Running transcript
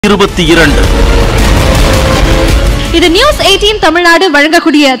22 இது News18 Tamil Nadu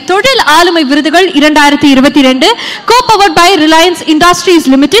வழங்கக்கூடிய தொழில் ஆளுமை விருதுகள் 2022 co-powered by Reliance Industries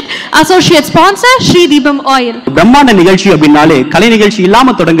Limited, associate sponsor Sri Deepam Oil. பிரம்மாண்ட நிகழ்ச்சி அப்படினாலே கலை நிகழ்ச்சி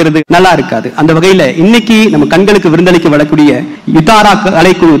இல்லாம தொடங்குறது நல்லா இருக்காது. அந்த வகையில இன்னைக்கு நம்ம கண்களுக்கு விருந்தளிக்க வரக்கூடிய யுதாரா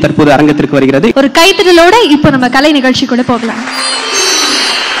கலைக்குழு தற்போது அரங்கத்திற்கு வருகிறது. ஒரு கைத்தட்டலோட இப்போ நம்ம கலை நிகழ்ச்சிக்குள்ள போகலாம்.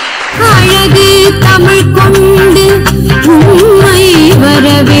 அழகு தமிழ் கொண்டு உம்மை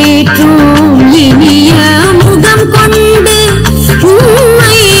வரவேற்றோம், இனிய முகம் கொண்டு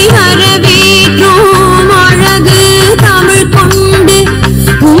உம்மை வரவேற்றோம். அழகு தமிழ் கொண்டு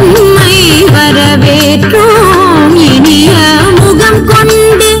உம்மை வரவேற்றோம், இனிய முகம்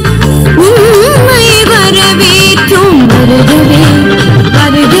கொண்டு உம்மை வரவேற்றோம். வருகவே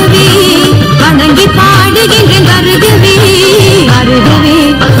வருகவே வணங்கி பாடுகின்றேன், வருகவே வருகவே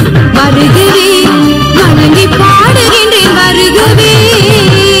வருகவே வணங்கி பாடுகின்றேன், வருகவே.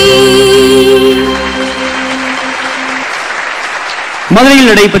 மதுரையில்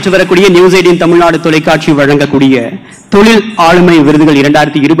நடைபெற்று வரக்கூடிய News18 தமிழ்நாடு தொலைக்காட்சி வழங்கக்கூடிய தொழில் ஆளுமை விருதுகள்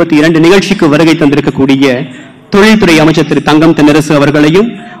 2022 நிகழ்ச்சிக்கு வருகை தந்திருக்கக்கூடிய தொழில்துறை அமைச்சர் திரு தங்கம் தென்னரசு அவர்களையும்,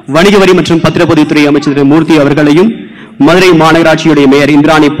 வணிக வரி மற்றும் பத்திரப்பதிவுத்துறை அமைச்சர் திரு மூர்த்தி அவர்களையும், மதுரை மாநகராட்சியுடைய மேயர்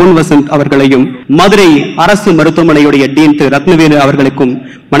இந்திராணி பொன் வசந்த் அவர்களையும், மதுரை அரசு மருத்துவமனையுடைய டீன் திரு ரத்னவேலு அவர்களுக்கும்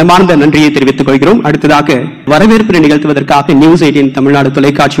மனமார்ந்த நன்றியை தெரிவித்துக் கொள்கிறோம். அடுத்ததாக வரவேற்பு நிகழ்த்துவதற்காக News18 தமிழ்நாடு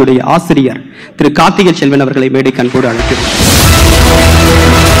தொலைக்காட்சியுடைய ஆசிரியர் திரு கார்த்திகை செல்வன் அவர்களை மேடை கண்போடு அழைக்கிறோம்.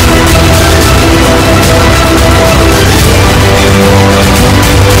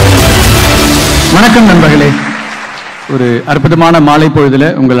 வணக்கம் நண்பர்களே. ஒரு அற்புதமான மாலை பொழுதுல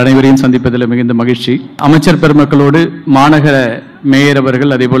உங்கள் அனைவரையும் சந்திப்பதில் மிகுந்த மகிழ்ச்சி. அமைச்சர் பெருமக்களோடு மாநகர மேயர்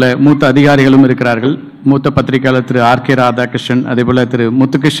அவர்கள், அதே போல மூத்த அதிகாரிகளும் இருக்கிறார்கள். மூத்த பத்திரிகையாளர் திரு R.K. ராதாகிருஷ்ணன், அதே போல திரு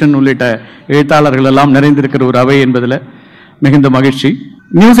முத்துகிருஷ்ணன் உள்ளிட்ட எழுத்தாளர்கள் எல்லாம் நிறைந்திருக்கிற ஒரு அவை என்பதில் மிகுந்த மகிழ்ச்சி.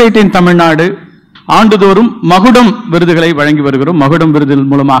 News18 தமிழ்நாடு ஆண்டுதோறும் மகுடம் விருதுகளை வழங்கி வருகிறோம். மகுடம் விருது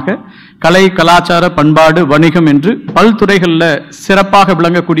மூலமாக கலை, கலாச்சார, பண்பாடு, வணிகம் என்று பல்துறைகளில் சிறப்பாக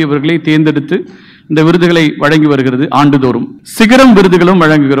விளங்கக்கூடியவர்களை தேர்ந்தெடுத்து இந்த விருதுகளை வழங்கி வருகிறது. ஆண்டுதோறும் சிகரம் விருதுகளும்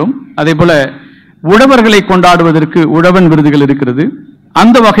வழங்குகிறோம். அதே போல உழவர்களை கொண்டாடுவதற்கு உழவன் விருதுகள் இருக்கிறது.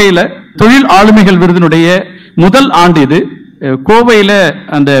 அந்த வகையில தொழில் ஆளுமைகள் விருதினுடைய முதல் ஆண்டு இது. கோவையில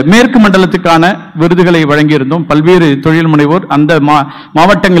அந்த மேற்கு மண்டலத்துக்கான விருதுகளை வழங்கியிருந்தோம். பல்வேறு தொழில் முனைவோர் அந்த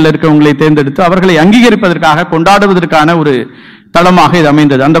மாவட்டங்களில் இருக்கிறவங்களை தேர்ந்தெடுத்து அவர்களை அங்கீகரிப்பதற்காக கொண்டாடுவதற்கான ஒரு தளமாக இது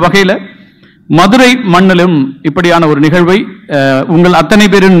அமைந்தது. அந்த வகையில மதுரை மண்ணிலும் இப்படியான ஒரு நிகழ்வை உங்கள் அத்தனை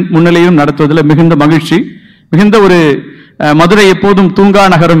பேரின் முன்னிலையும் நடத்துவதில் மிகுந்த மகிழ்ச்சி. மிகுந்த ஒரு மதுரை எப்போதும் தூங்கா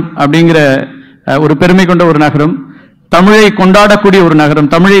நகரம் அப்படிங்கிற ஒரு பெருமை கொண்ட ஒரு நகரம், தமிழை கொண்டாடக்கூடிய ஒரு நகரம்,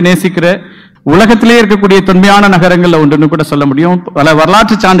 தமிழை நேசிக்கிற உலகத்திலே இருக்கக்கூடிய தொன்மையான நகரங்கள்ல ஒன்றுன்னு கூட சொல்ல முடியும். பல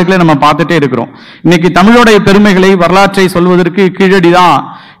வரலாற்று சான்றுகளை நம்ம பார்த்துட்டே இருக்கிறோம். இன்னைக்கு தமிழோடைய பெருமைகளை, வரலாற்றை சொல்வதற்கு கீழடி தான்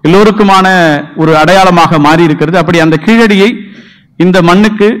எல்லோருக்குமான ஒரு அடையாளமாக மாறி இருக்கிறது. அப்படி அந்த கீழடியை இந்த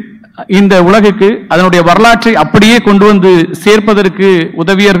மண்ணுக்கு, இந்த உலகுக்கு அதனுடைய வரலாற்றை அப்படியே கொண்டு வந்து சேர்ப்பதற்கு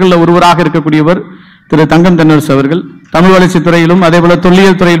உதவியர்கள் ஒருவராக இருக்கக்கூடியவர் திரு தங்கம் தென்னரசு அவர்கள். தமிழ் வளர்ச்சி துறையிலும் அதே போல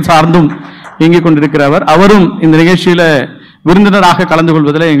தொல்லியல் துறையில் சார்ந்தும் இயங்கிக் கொண்டிருக்கிறவர். அவரும் இந்த நிகழ்ச்சியில விருந்தினராக கலந்து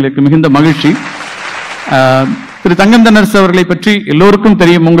கொள்வதில் எங்களுக்கு மிகுந்த மகிழ்ச்சி. திரு தங்கம் தென்னரசு அவர்களை பற்றி எல்லோருக்கும்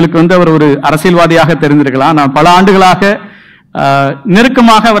தெரியும். உங்களுக்கு அவர் ஒரு அரசியல்வாதியாக தெரிந்திருக்கலாம். நான் பல ஆண்டுகளாக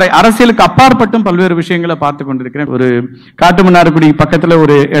நெருக்கமாக அவரை அரசியலுக்கு அப்பாற்பட்டும் பல்வேறு விஷயங்களை பார்த்து கொண்டிருக்கிறேன். ஒரு காட்டுமன்னார்குடி பக்கத்துல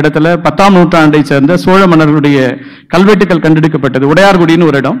ஒரு இடத்துல 10ஆம் நூற்றாண்டை சேர்ந்த சோழ மன்னர்களுடைய கல்வெட்டுகள் கண்டெடுக்கப்பட்டது. உடையார்குடின்னு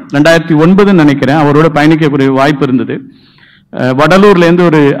ஒரு இடம், 2009 நினைக்கிறேன். அவரோட பயணிக்கக்கூடிய வாய்ப்பு இருந்தது. வடலூர்ல இருந்து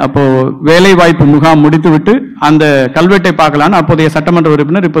ஒரு அப்போ வேலை வாய்ப்பு முகாம் முடித்து விட்டு அந்த கல்வெட்டை பார்க்கலான்னு அப்போதைய சட்டமன்ற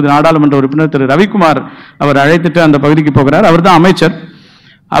உறுப்பினர், இப்போது நாடாளுமன்ற உறுப்பினர் திரு ரவிக்குமார் அவர் அழைத்துட்டு அந்த பகுதிக்கு போகிறார். அவர் தான் அமைச்சர்.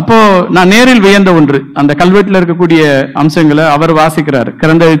 அப்போ நான் நேரில் வியந்த ஒன்று, அந்த கல்வெட்டில் இருக்கக்கூடிய அம்சங்களை அவர் வாசிக்கிறார்.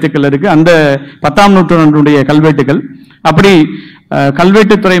 கிறந்த எழுத்துக்கள் இருக்கு அந்த 10ஆம் நூற்றாண்டுடைய கல்வெட்டுகள். அப்படி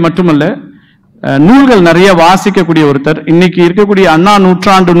கல்வெட்டுத்துறை மட்டுமல்ல, நூல்கள் நிறைய வாசிக்கக்கூடிய ஒருத்தர். இன்னைக்கு இருக்கக்கூடிய அண்ணா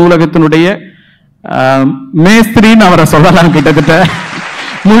நூற்றாண்டு நூலகத்தினுடைய மேஸ்திரின்னு அவரை சொல்லலாம். கிட்டத்தட்ட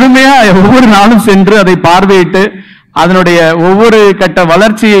முழுமையா ஒவ்வொரு நாளும் சென்று அதை பார்வையிட்டு அதனுடைய ஒவ்வொரு கட்ட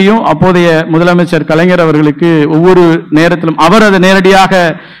வளர்ச்சியையும் அப்போதைய முதலமைச்சர் கலைஞர் அவர்களுக்கு ஒவ்வொரு நேரத்திலும் அவர் அதை நேரடியாக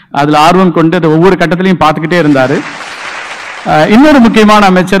அதில் ஆர்வம் கொண்டு அதை ஒவ்வொரு கட்டத்திலையும் பார்த்துக்கிட்டே இருந்தாரு. இன்னொரு முக்கியமான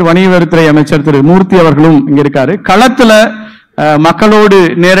அமைச்சர், வணிக வரித்துறை அமைச்சர் திரு மூர்த்தி அவர்களும் இங்க இருக்காரு. களத்துல மக்களோடு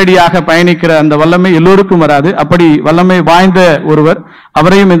நேரடியாக பயணிக்கிற அந்த வல்லமை எல்லோருக்கும் வராது. அப்படி வல்லமை வாய்ந்த ஒருவர்.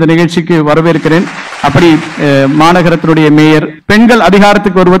 அவரையும் இந்த நிகழ்ச்சிக்கு வரவேற்கிறேன். அப்படி மாநகரத்தினுடைய மேயர் பெண்கள்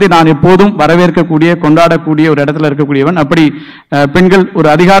அதிகாரத்துக்கு வருவதை நான் எப்போதும் வரவேற்கக்கூடிய கொண்டாடக்கூடிய ஒரு இடத்துல இருக்கக்கூடியவன். அப்படி பெண்கள் ஒரு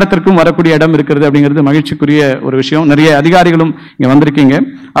அதிகாரத்திற்கும் வரக்கூடிய இடம் இருக்கிறது அப்படிங்கிறது மகிழ்ச்சிக்குரிய ஒரு விஷயம். நிறைய அதிகாரிகளும் இங்க வந்திருக்கீங்க,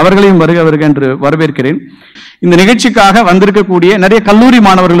 அவர்களையும் வருக என்று வரவேற்கிறேன். இந்த நிகழ்ச்சிக்காக வந்திருக்கக்கூடிய நிறைய கல்லூரி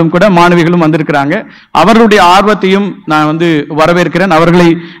மாணவர்களும் கூட மாணவிகளும் வந்திருக்கிறாங்க. அவர்களுடைய ஆர்வத்தையும் நான் வரவேற்கிறேன். அவர்களை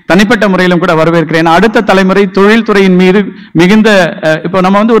தனிப்பட்ட முறையிலும் கூட வரவேற்கிறேன். அடுத்த தலைமுறை தொழில்துறையின் மீது மிகுந்த இப்போ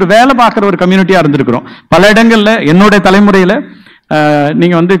நம்ம ஒரு வேலை பார்க்குற ஒரு கம்யூனிட்டியா இருந்திருக்கிறோம். பல இடங்கள்ல என்னுடைய தலைமுறையில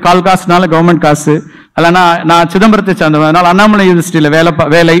நீங்க கால் காசுனால கவர்மெண்ட் காசு, அல்லனா நான் சிதம்பரத்தை சேர்ந்தவனால அண்ணாமலை யூனிவர்சிட்டியில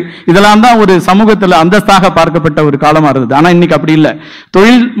வேலை, இதெல்லாம் தான் ஒரு சமூகத்தில் அந்தஸ்தாக பார்க்கப்பட்ட ஒரு காலமா இருந்தது. ஆனா இன்னைக்கு அப்படி இல்லை.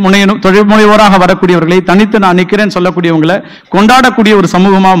 தொழில் முனைவோராக வரக்கூடியவர்களை தனித்து நான் நிக்கிறேன்னு சொல்லக்கூடியவங்களை கொண்டாடக்கூடிய ஒரு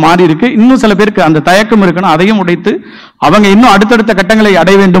சமூகமா மாறி இருக்கு. இன்னும் சில பேருக்கு அந்த தயக்கம் இருக்குன்னா அதையும் உடைத்து அவங்க இன்னும் அடுத்தடுத்த கட்டங்களை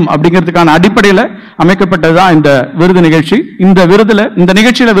அடைய வேண்டும் அப்படிங்கிறதுக்கான அடிப்படையில் அமைக்கப்பட்டதுதான் இந்த விருது நிகழ்ச்சி. இந்த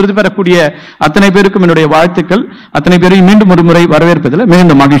நிகழ்ச்சியில விருது பெறக்கூடிய அத்தனை பேருக்கும் என்னுடைய வாழ்த்துக்கள். அத்தனை பேரையும் மீண்டும் ஒரு முறை வரவேற்பதில்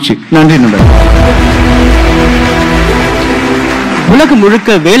மிகுந்த மகிழ்ச்சி. நன்றி. உலகம் முழுக்க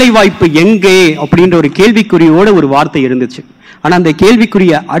வேலை வாய்ப்பு எங்கே அப்படின்ற ஒரு கேள்விக்குறியோட ஒரு வார்த்தை இருந்துச்சு. ஆனா அந்த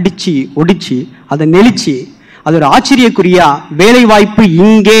கேள்விக்குரிய அடிச்சு ஒடிச்சு அதை நெளிச்சு அது ஒரு ஆச்சரியக்குரியா வேலை வாய்ப்பு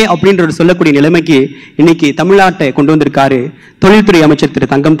இங்கே அப்படின்ற ஒரு சொல்லக்கூடிய நிலைமைக்கு இன்னைக்கு தமிழ்நாட்டை கொண்டு வந்திருக்காரு தொழில்துறை அமைச்சர்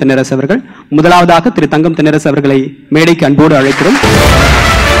திரு தங்கம் தென்னரசு அவர்கள். முதலாவதாக திரு தங்கம் தென்னரசு அவர்களை மேடைக்கு அன்போடு அழைக்கிறோம்.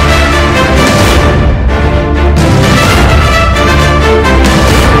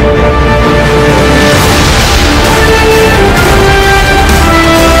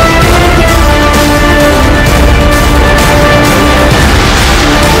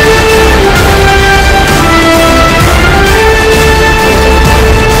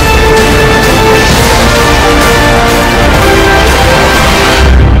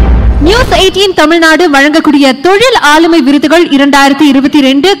 News18 Tamil Nadu வழங்கக்கூடிய தொழில் ஆளுமை விருதுகள்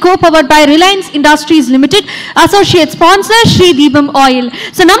 2022 co-powered by Reliance Industries Limited, associate sponsor Sri Deepam Oil.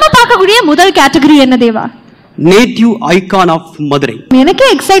 So நம்ம பார்க்கக்கூடிய முதல் கேட்டகரி என்ன தேவா? Native icon of Madurai. எனக்கே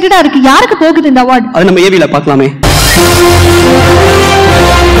எக்ஸைட்டடா இருக்கு. யாருக்கு போகுது இந்த அவார்ட்? அது நம்ம ஏவில பார்க்கலாமே.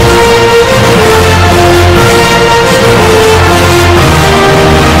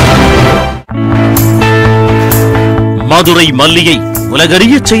 மதுரை மல்லியை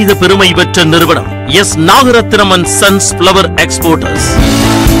உலகறிய செய்த பெருமை பெற்ற நிறுவனம் S Nagaratnam and sons flower exporters.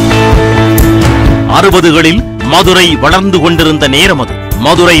 60களில் Madurai வளர்ந்து கொண்டிருந்த நேரம் அது.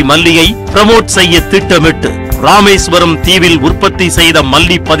 மதுரை மல்லியை ப்ரமோட் செய்ய திட்டமிட்டு ராமேஸ்வரம் தீவில் உற்பத்தி செய்த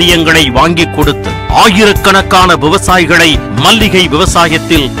மல்லி பதியங்களை வாங்கிக் கொடுத்து ஆயிரக்கணக்கான விவசாயிகளை மல்லிகை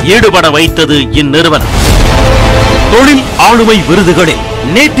விவசாயத்தில் ஈடுபட வைத்தது இந்நிறுவனம். தொழில் ஆளுமை விருதுகளில்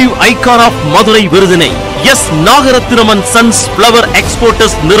நேட்டிவ் ஐகான் ஆஃப் மதுரை விருதினை S Nagaratnam and sons flower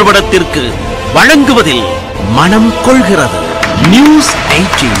exporters நிறுவனத்திற்கு வழங்குவதில் மனம் கொள்கிறது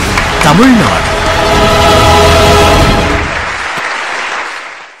News18 தமிழ்நாடு.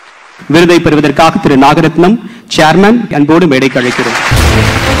 விருதை பெறுவதற்காக திரு நாகரத்னம் சேர்மன் அன்போடு மேடைக்கு அழைக்கிறோம்.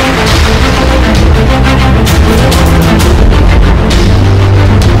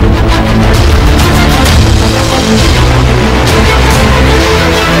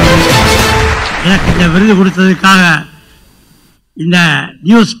 எனக்கு இந்த விருது கொடுத்ததுக்காக இந்த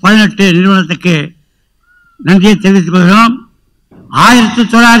News18 நிறுவனத்துக்கு நன்றியை தெரிவித்துக் கொள்கிறோம்.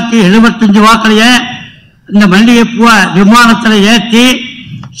 1975 வாக்கிலேயே இந்த மல்லிகை பூவை விமானத்தில் ஏற்றி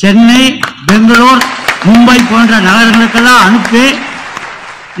சென்னை, பெங்களூர், மும்பை போன்ற நகரங்களுக்கெல்லாம் அனுப்பி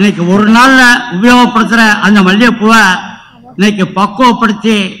இன்னைக்கு ஒரு நாளில் உபயோகப்படுத்துகிற அந்த மல்லிகை பூவை இன்னைக்கு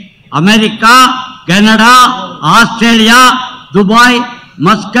பக்குவப்படுத்தி America, Canada, Australia, Dubai,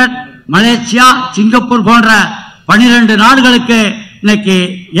 Muscat, Malaysia, Singapore போன்ற 12 நாடுகளுக்கு இன்னைக்கு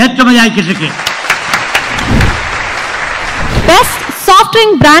ஏற்றுமதி ஆகிட்டு இருக்கு. Best soft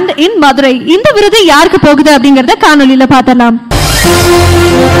drink brand in Madurai. இந்த விருது யாருக்கு போகுது அப்படிங்கறத காணொலியில பார்த்தலாம்.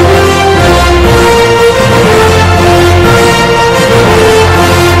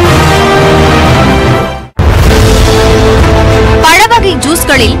 பழவகை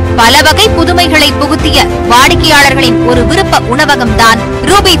ஜூஸ்களில் பல வகை புதுமைகளை புகுத்திய வாடிக்கையாளர்களின் ஒரு விருப்ப உணவகம் தான்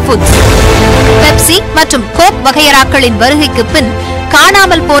ரூபி ஃபுட்ஸ். பெப்சி மற்றும் கோக் வகையறாக்களின் வருகைக்கு பின்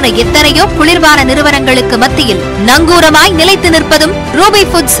காணாமல் போன எத்தனையோ குளிர்பான நிறுவனங்களுக்கு மத்தியில் நங்கூரமாய் நிலைத்து நிற்பதும் ரூபி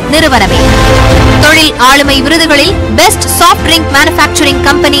ஃபுட்ஸ் நிறுவனமே. தொழில் ஆளுமை விருதுகளில் best soft drink manufacturing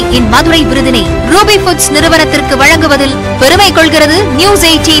company in Madurai விருதினை ரூபி ஃபுட்ஸ் நிறுவனத்திற்கு வழங்குவதில் பெருமை கொள்கிறது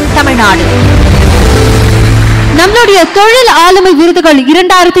News18 தமிழ்நாடு. நம்மளுடைய தொழில் ஆளுமை விருதுகள்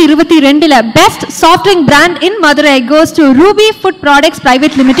 2022 best soft drink brand in Madurai goes to Ruby food products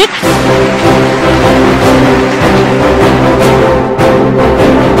private limited.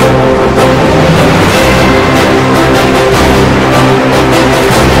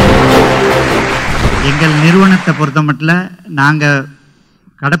 நிறுவனத்தை பொறுத்த மட்டும் நாங்கள்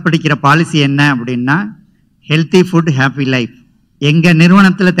கடைப்பிடிக்கிற பாலிசி என்ன அப்படின்னா ஹெல்த்தி ஃபுட் ஹாப்பி லைஃப். எங்கள்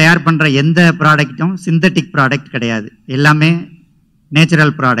நிறுவனத்தில் தயார் பண்ணுற எந்த ப்ராடக்ட்டும் சிந்தட்டிக் ப்ராடக்ட் கிடையாது, எல்லாமே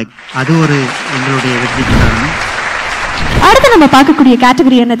நேச்சுரல் ப்ராடக்ட். அது ஒரு எங்களுடைய வெற்றிக்கு காரணம். அடுத்து நம்ம பார்க்கக்கூடிய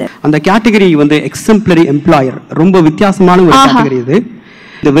கேட்டகரி என்னது? அந்த கேட்டகரி எக்ஸம்ப்ளரி எம்ப்ளாயர். ரொம்ப வித்தியாசமான ஒரு கேட்டகரி இது.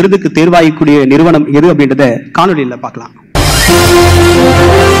 இந்த விருதுக்கு தேர்வாகக்கூடிய நிறுவனம் எது அப்படின்றத காணொலியில் பார்க்கலாம்.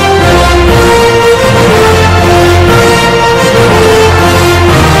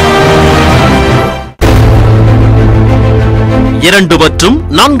 இரண்டு மற்றும்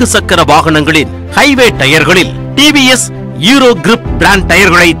 4 சக்கர வாகனங்களின் highway டயர்களில் TVS euro grip brand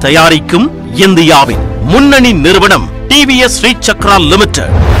டயர்களை தயாரிக்கும் இந்தியாவின் முன்னணி நிறுவனம் டிவிஎஸ் ஸ்ரீசக்ரா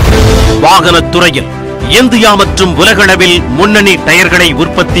லிமிடெட். வாகனத்துறையில் இந்தியா மற்றும் உலகளவில் முன்னணி டயர்களை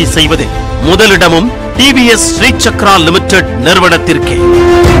உற்பத்தி செய்வதில் முதலிடமும் டிவிஎஸ் ஸ்ரீசக்ரா லிமிடெட் நிறுவனத்திற்கே.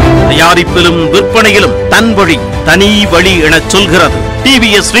 தயாரிப்பிலும் விற்பனையிலும் தன் வழி தனி வழி என சொல்கிறது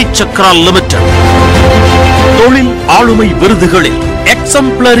டிவிஎஸ் ஸ்ரீசக்ரா லிமிடெட். தொழில் ஆளுமை விருதுகளில்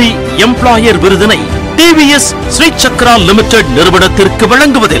எக்ஸம்ப்ளரி எம்ப்ளாயர் விருதினை டிவிஎஸ் ஸ்ரீசக்ரா லிமிடெட் நிறுவனத்திற்கு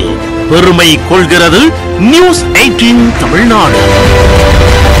வழங்குவதில் பெருமை கொள்கிறது நியூஸ் 18 தமிழ்நாடு.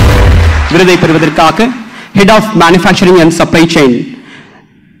 விருதை பெறுவதற்காக head of manufacturing and supply chain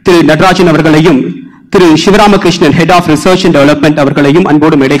திரு நடராஜன் அவர்களையும் திரு Sivaramakrishnan head of research and development அவர்களையும்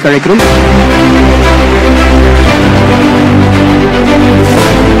அன்போடு மேடைக்கு அழைக்கிறோம்.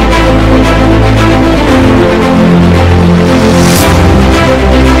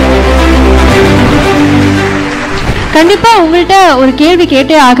 கண்டிப்பா உங்கள்கிட்ட ஒரு கேள்வி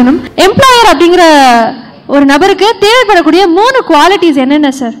கேட்டே ஆகணும். எம்ப்ளாயர் அப்படிங்கிற ஒரு நபருக்கு தேவைப்படக்கூடிய 3 குவாலிட்டிஸ் என்னென்ன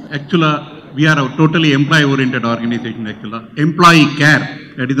sir? Actually, we are a totally employee-oriented organization. Actually, employee care,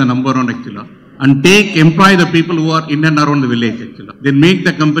 that is the number one. Actually, and employ the people who are in and around the village. Actually, then make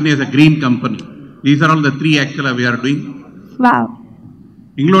the company as a green company. These are all the 3 actually we are doing. Wow.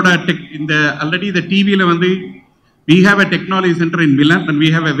 Ingloda in the already the TV la we have a technology center in Milan and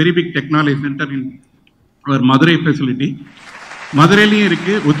we have a very big technology center in our Madurai facility. Madurai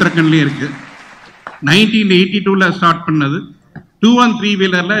irukku, Uttarakhand irukku. 1982 la start pannadu. 2 and 3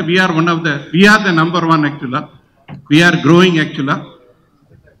 wheeler la we are the number one actually. We are growing actually.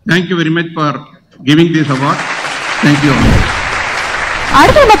 Thank you very much for giving this award. Thank you.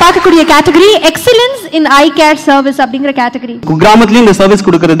 அடுத்து நம்ம பார்க்கக்கூடிய category excellence இன் ஐ care service அப்படிங்கிற category. கிராமத்துல இந்த service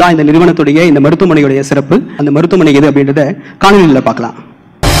கொடுக்கிறது தான் இந்த நிறுவனத்துடைய இந்த மருத்துவமனையுடைய சிறப்பு. அந்த மருத்துவமனை எது அப்படின்றத காணொலியில் பார்க்கலாம்.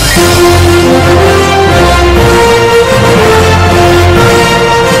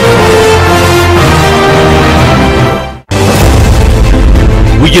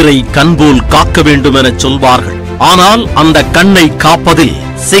 உயிரை கண்போல் காக்க வேண்டும் என சொல்வார்கள். ஆனால் அந்த கண்ணை காப்பதில்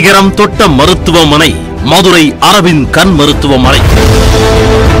சிகரம் தொட்ட மருத்துவமனை மதுரை அரவிந்த் கண் மருத்துவமனை.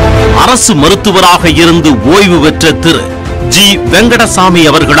 அரசு மருத்துவராக இருந்து ஓய்வு பெற்ற திரு ஜி வெங்கடசாமி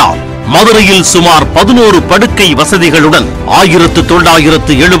அவர்களால் மதுரையில் சுமார் 11 படுக்கை வசதிகளுடன்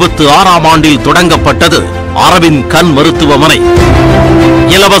 1976ஆம் ஆண்டில் தொடங்கப்பட்டது அரவிந்த் கண் மருத்துவமனை.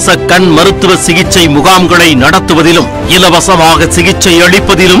 இலவச கண் மருத்துவ சிகிச்சை முகாம்களை நடத்துவதிலும் இலவசமாக சிகிச்சை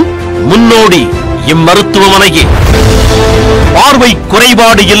அளிப்பதிலும் முன்னோடி இம்மருத்துவமனையே. பார்வை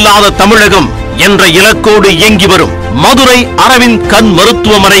குறைபாடு இல்லாத தமிழகம் என்ற இலக்கோடு இயங்கி வரும் மதுரை அரவிந்த் கண்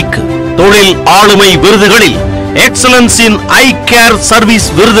மருத்துவமனைக்கு தொழில் ஆளுமை விருதுகளில் எக்ஸலன்ஸ் இன் ஐ கேர் சர்வீஸ்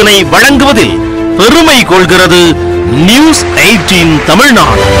விருதினை வழங்குவதில் பெருமை கொள்கிறது நியூஸ் 18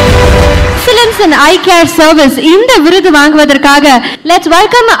 தமிழ்நாடு. எக்ஸலன்ஸ் இன் ஐ கேர் சர்வீஸ் இந்த விருது வாங்குவதற்காக let's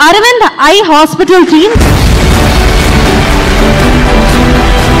welcome Aravind I hospital team.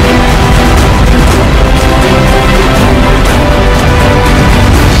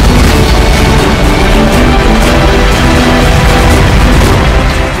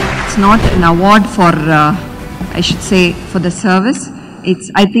 It's not an award for, I should say, for the service. It's,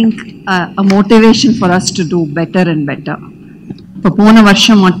 I think, a motivation for us to do better and better. இப்போ போன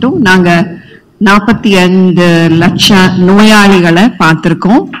வருஷம் மட்டும் நாங்கள் 45 லட்சம் நோயாளிகளை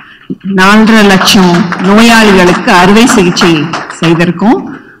பார்த்துருக்கோம். 4.5 லட்சம் நோயாளிகளுக்கு அறுவை சிகிச்சை செய்திருக்கோம்.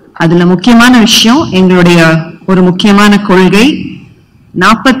 அதில் முக்கியமான விஷயம், எங்களுடைய ஒரு முக்கியமான கொள்கை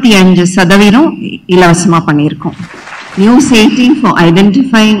 45% இலவசமாக பண்ணியிருக்கோம். News18 for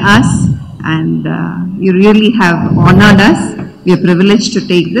identifying us, and you really have honored us. We are privileged to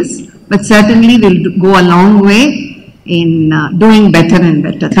take this, but certainly we'll go a long way in doing better and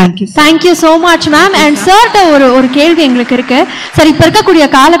better. Thank you. Thank you so much, ma'am. And sir, ஒரு கேள்வி எங்களுக்கு இருக்கு. Sir, இப்ப இருக்கக்கூடிய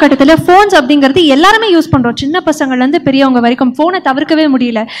காலகட்டத்தில் bones அப்படிங்கிறது எல்லாருமே use பண்றோம். சின்ன பசங்கள்ல இருந்து பெரியவங்க வரைக்கும் போனை தவிர்க்கவே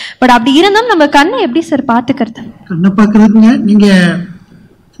முடியல. பட் அப்படி இருந்தும் நம்ம கண்ணை எப்படி சார் பாத்துக்கிறது? கண்ணை பாக்குறதுங்க, நீங்க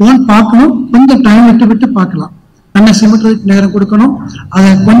போன் பார்க்கணும், கொஞ்சம் டைம் விட்டு பார்க்கலாம். கண்ணை சிமிட்டுறதுக்கு நேரம் கொடுக்கணும். அதை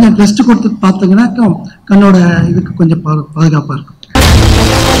கொஞ்சம் ரெஸ்ட் கொடுத்து பார்த்தீங்கன்னா கண்ணோட இதுக்கு கொஞ்சம் பாதுகாப்பாக இருக்கும்.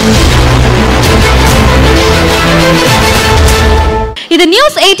 இது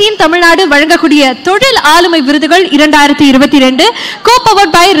நியூஸ் 18 தமிழ்நாடு வழங்கக்கூடிய தொழில் ஆளுமை விருதுகள் 2022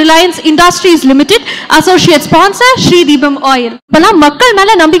 co-powered by Reliance industries limited, associate sponsor Sri தீபம் ஆயில். இப்பெல்லாம் மக்கள்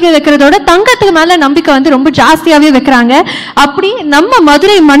மேல நம்பிக்கை வைக்கிறதோட தங்கத்துக்கு மேல நம்பிக்கை வந்து ரொம்ப ஜாஸ்தியாவே வைக்கிறாங்க. அப்படி நம்ம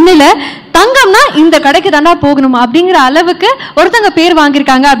மதுரை மண்ணுல தங்கம்னா இந்த கடைக்கு தாண்டா போகணும் அப்படிங்கிற அளவுக்கு ஒருத்தங்க பேர்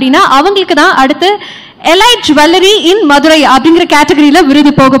வாங்கியிருக்காங்க அப்படின்னா அவங்களுக்கு தான் அடுத்து எலைட் ஜுவல்லரி இன் மதுரை அப்படிங்கிற கேட்டகரியில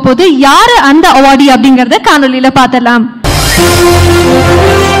விருது போக போது. யாரு அந்த அவார்டி அப்படிங்கறத காணொலியில பார்த்தலாம்.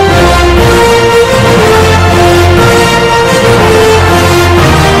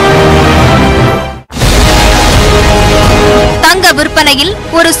 தங்க விற்பனையில்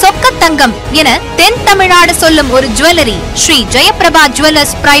ஒரு சொக்க தங்கம் என தென் தமிழ்நாடு சொல்லும் ஒரு jewellery Sri Jayaprabha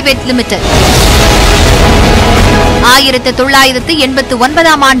jewellers private limited.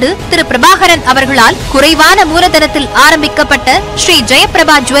 1989 ஆண்டு திரு பிரபாகரன் அவர்களால் குறைவான மூலதனத்தில் ஆரம்பிக்கப்பட்ட ஸ்ரீ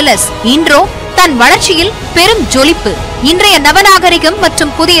ஜெயபிரபா ஜுவல்லர்ஸ் இன்றோ தன் வளர்ச்சியில் பெரும் ஜொலிப்பு. இன்றைய நவநாகரிகம்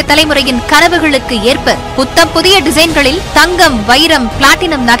மற்றும் புதிய தலைமுறையின் கனவுகளுக்கு ஏற்ப புத்தம் புதிய டிசைன்களில் தங்கம், வைரம்,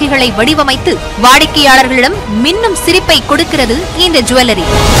 பிளாட்டினம் நகைகளை வடிவமைத்து வாடிக்கையாளர்களிடம் மின்னும் சிரிப்பை கொடுக்கிறது இந்த ஜுவல்லரி.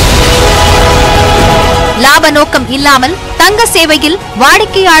 லாப நோக்கம் இல்லாமல் தங்க சேவையில்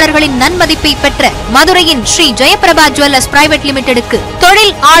வாடிக்கையாளர்களின் நன்மதிப்பை பெற்ற மதுரையின் ஸ்ரீ ஜெயபிரபா ஜுவல்லர்ஸ் பிரைவேட் லிமிடெடுக்கு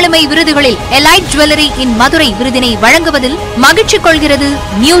தொழில் ஆளுமை விருதுகளில் எலைட் ஜுவல்லரி இன் மதுரை விருதினை வழங்குவதில் மகிழ்ச்சி கொள்கிறது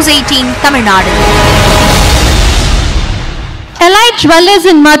நியூஸ் 18 தமிழ்நாடு. எலைட் ஜுவல்லர்ஸ்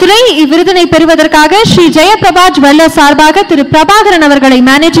இன் மதுரை இவ்விருதினை பெறுவதற்காக ஸ்ரீ ஜெயபிரபா ஜுவல்லர்ஸ் சார்பாக திரு பிரபாகரன் அவர்களை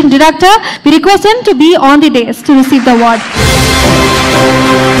managing director we request him to be on the dais to receive the award.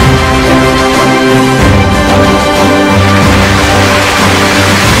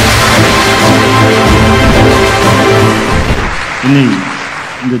 என்னை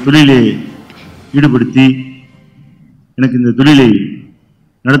இந்த தொழிலை ஈடுபடுத்தி எனக்கு இந்த தொழிலை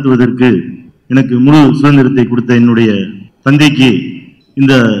நடத்துவதற்கு எனக்கு முழு சுதந்திரத்தை கொடுத்த என்னுடைய தந்தைக்கு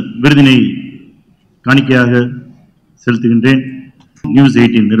இந்த விருதினை காணிக்கையாக செலுத்துகின்றேன். நியூஸ்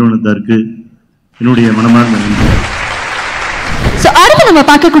 18 நிறுவனத்தாருக்கு என்னுடைய மனமார்ந்த நன்றி. அடுத்து நம்ம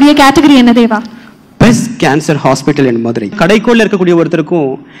பார்க்கக்கூடிய கேட்டகரி என்ன தேவா? பெஸ்ட் கேன்சர் ஹாஸ்பிட்டல் இன் மதுரை. கடைக்கோள்ல இருக்கக்கூடிய ஒருத்தருக்கும்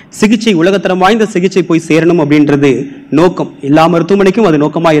சிகிச்சை, உலகத்தரம் வாய்ந்த சிகிச்சை போய் சேரணும் அப்படின்றது நோக்கம். எல்லா மருத்துவமனைக்கும் அது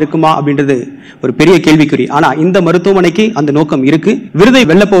நோக்கமா இருக்குமா அப்படின்றது ஒரு பெரிய கேள்விக்குறி. ஆனா இந்த மருத்துவமனைக்கு அந்த நோக்கம் இருக்கு. விருதை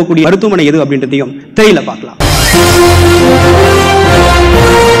வெல்ல போகக்கூடிய மருத்துவமனை எது அப்படின்றதையும் திரையில பார்க்கலாம்.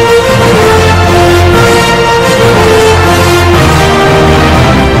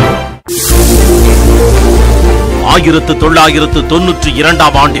 1992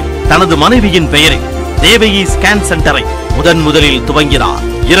 ஆண்டில் தனது மனைவியின் பெயரில் தேவகி ஸ்கேன் சென்டரை முதலில் துவங்கினார்.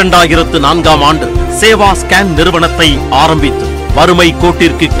 2004 ஆண்டு சேவா ஸ்கேன் நிறுவனத்தை ஆரம்பித்து வறுமை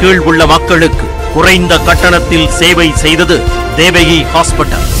கோட்டிற்கு கீழ் உள்ள மக்களுக்கு குறைந்த கட்டணத்தில் சேவை செய்தது தேவகி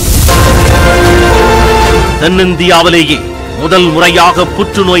ஹாஸ்பிட்டல். தென்னிந்தியாவிலேயே முதல் முறையாக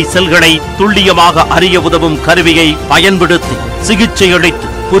புற்றுநோய் செல்களை துல்லியமாக அறிய உதவும் கருவியை பயன்படுத்தி சிகிச்சை அளித்து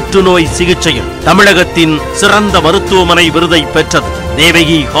புற்றுநோய் சிகிச்சையில் தமிழகத்தின் சிறந்த மருத்துவமனை விருதை பெற்றது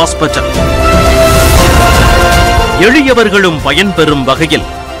தேவகி ஹாஸ்பிட்டல். எளியவர்களும் பயன்பெறும் வகையில்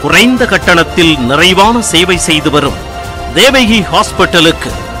குறைந்த கட்டணத்தில் நிறைவான சேவை செய்து வரும் தேவகி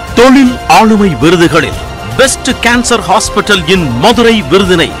ஹாஸ்பிட்டலுக்கு தொழில் ஆளுமை விருதுகளில் பெஸ்ட் கேன்சர் ஹாஸ்பிட்டல் இன் மதுரை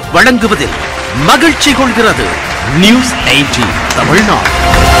விருதினை வழங்குவதில் மகிழ்ச்சி கொள்கிறது நியூஸ் 18 தமிழ்நாடு.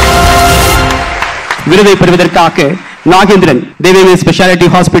 விருதை பெறுவதற்காக நாகேந்திரன் தேவகி ஸ்பெஷாலிட்டி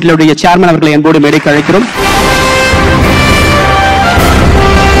ஹாஸ்பிட்டலுடைய சேர்மன் அவர்களை அன்போடு மேடைக்கு அழைக்கிறோம்.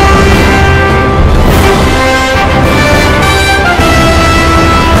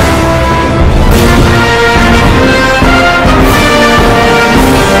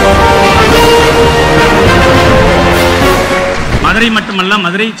 மதுரை மட்டுமல்ல,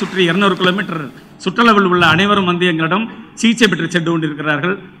 மதுரை சுற்றி 200 கிலோமீட்டர் சுற்றளவில் உள்ள அனைவரும் வந்து எங்களிடம் சிகிச்சை பெற்று சென்று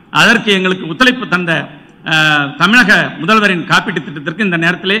கொண்டிருக்கிறார்கள். அதற்கு எங்களுக்கு ஒத்துழைப்பு தந்த தமிழக முதல்வரின் காப்பீட்டு திட்டத்திற்கு இந்த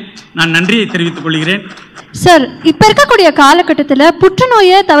நேரத்திலே நான் நன்றியை தெரிவித்துக் கொள்கிறேன். சார், இப்ப இருக்கக்கூடிய காலகட்டத்தில்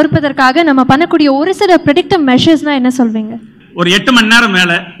புற்றுநோயை தவிர்ப்பதற்காக நம்ம பண்ணக்கூடிய ஒரு சில ப்ரெடிக்டிவ் மெஷர்ஸ்னா என்ன சொல்வீங்க? ஒரு 8 மணி நேரம்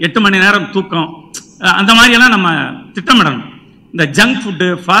மேலே 8 மணி நேரம் தூக்கம், அந்த மாதிரியெல்லாம் நம்ம திட்டமிடணும். இந்த ஜங்க் ஃபுட்டு,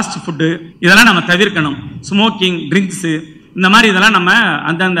 ஃபாஸ்ட் ஃபுட்டு இதெல்லாம் நம்ம தவிர்க்கணும். ஸ்மோக்கிங், ட்ரிங்க்ஸு, இந்த மாதிரி இதெல்லாம் நம்ம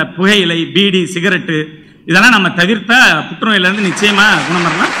அந்தந்த புகையிலை, பீடி, சிகரெட்டு இதெல்லாம் நம்ம தவிர்த்தா புற்றுநோயிலிருந்து நிச்சயமா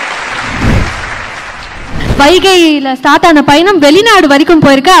குணமரலாம். வைகையில ஸ்டார்ட் ஆன பயணம் வெளிநாடு வரைக்கும்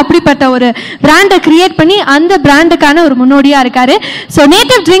போயிருக்கு. அப்படிப்பட்ட ஒரு பிராண்டை கிரியேட் பண்ணி அந்த பிராண்டுக்கான ஒரு முன்னோடியா இருக்காரு. So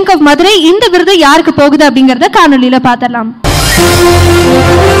native drink of Madurai இந்த விருது யாருக்கு போகுது அப்படிங்கறத காணொலியில பாத்திரலாம்.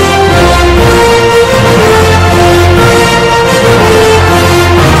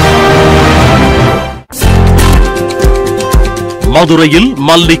 மதுரையில்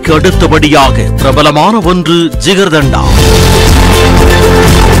மல்லிக்கு அடுத்தபடியாக பிரபலமான ஒன்று ஜிகர்தண்டா.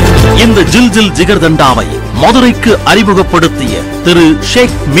 இந்த ஜில் ஜிகர்தண்டாவை மதுரைக்கு அறிமுகப்படுத்திய திரு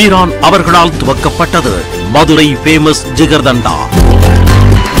ஷேக் மீரான் அவர்களால் துவக்கப்பட்டது மதுரை ஃபேமஸ் ஜிகர்தண்டா.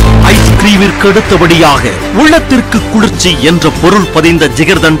 ஐஸ்கிரீமிற்கு அடுத்தபடியாக உள்ளத்திற்கு குளிர்ச்சி என்ற பொருள் பதிந்த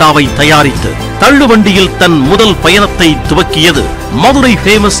ஜிகர்தண்டாவை தயாரித்து தள்ளுவண்டியில் தன் முதல் பயணத்தை துவக்கியது மதுரை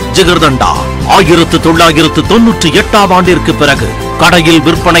ஃபேமஸ் ஜிகர்தண்டா. 1998ஆம் ஆண்டிற்கு பிறகு கடையில்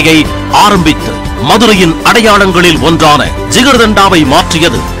விற்பனையை ஆரம்பித்து மதுரையின் அடையாளங்களில் ஒன்றான ஜிகர்தண்டாவை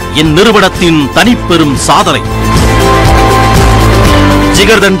மாற்றியது இந்நிறுவனத்தின் தனிப்பெரும் சாதனை.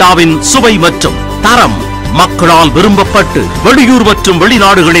 ஜிகர்தண்டாவின் சுவை மற்றும் தரம் மக்களால் விரும்பப்பட்டு வெளியூர் மற்றும்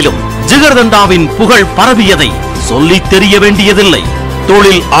வெளிநாடுகளிலும் ஜிகர்தண்டாவின் புகழ் பரவியதை சொல்லித் தெரிய வேண்டியதில்லை.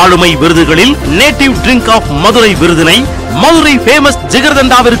 தொழில் ஆளுமை விருதுகளில் நேட்டிவ் ட்ரிங்க் ஆஃப் மதுரை விருதினை மதுரை ஃபேமஸ்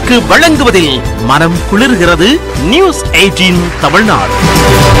ஜிகர்தண்டாவிற்கு வழங்குவதில் மனம் குளிர்கிறது நியூஸ் 18 தமிழ்நாடு.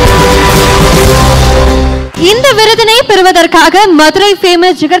 இந்த விருதினை பெறுவதற்காக மதுரை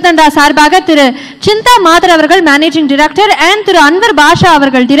ஃபேமஸ் ஜிகர்தண்டா சார்பாக திரு சிந்தா மாதர் அவர்கள் மேனேஜிங் டைரக்டர் அண்ட் திரு அன்வர் பாஷா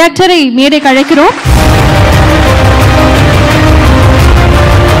அவர்கள் டைரக்டரை மேடைக்கு அழைக்கிறோம்.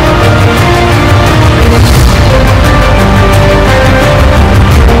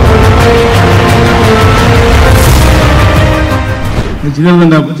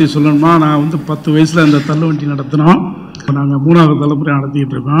 ஜிகர்தண்டா பற்றி சொல்லணுமா, நான் 10 வயசில் இந்த தள்ளுவண்டி நடத்தினோம். நாங்கள் 3வது தலைமுறை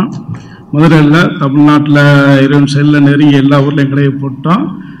நடத்திக்கிட்டு இருக்கோம். மதுரையில் தமிழ்நாட்டில் 20 சைடில் நெருங்கி எல்லா ஊர்லையும் கடையை போட்டோம்.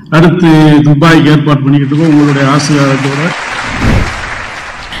 அடுத்து துபாய்க்கு ஏற்பாடு பண்ணிக்கிட்டு இருக்கோம் உங்களுடைய ஆசீர்வாதத்தோட.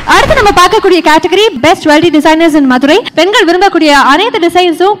 அடுத்து நம்ம பார்க்கக்கூடிய கேட்டகரி பெஸ்ட் ஜுவல்லரி டிசைனர்ஸ் இன் மதுரை. பெண்கள் விரும்பக்கூடிய அனைத்து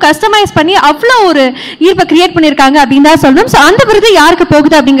டிசைன்ஸும் கஸ்டமைஸ் பண்ணி அவ்வளோ ஒரு ஈர்ப்பை கிரியேட் பண்ணியிருக்காங்க அப்படின்னு தான் சொல்லணும். ஸோ அந்த விருது யாருக்கு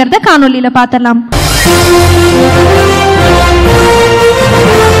போகுது அப்படிங்கறத காணொலியில பார்த்துடலாம்.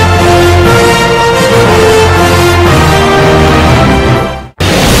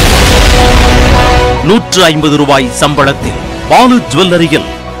 150 ரூபாய் சம்பளத்தில் பாலு ஜுவல்லரியில்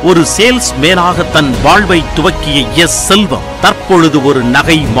ஒரு சேல்ஸ் மேனாக தன் வாழ்வை துவக்கிய எஸ் செல்வம் தற்பொழுது ஒரு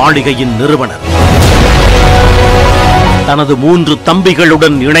நகை மாளிகையின் நிறுவனர். தனது 3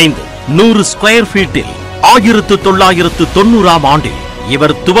 தம்பிகளுடன் இணைந்து 100 ஸ்கொயர் ஃபீட்டில் 1990ஆம் ஆண்டில்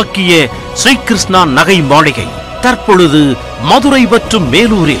இவர் துவக்கிய ஸ்ரீகிருஷ்ணா நகை மாளிகை தற்பொழுது மதுரை மற்றும்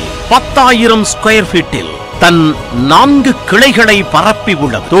மேலூரில் 10,000 ஸ்கொயர் ஃபீட்டில் தன் 4 கிளைகளை பரப்பி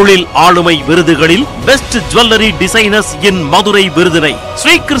உள்ளது. தொழில் ஆளுமை விருதுகளில் பெஸ்ட் ஜுவல்லரி டிசைனர்ஸ் இன் மதுரை விருதினை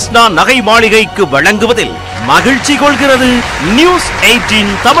ஸ்ரீகிருஷ்ணா நகை மாளிகைக்கு வழங்குவதில் மகிழ்ச்சி கொள்கிறது news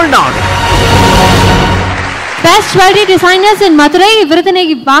 18 Tamil Nadu. Best jewellery designers இன் மதுரை விருதினை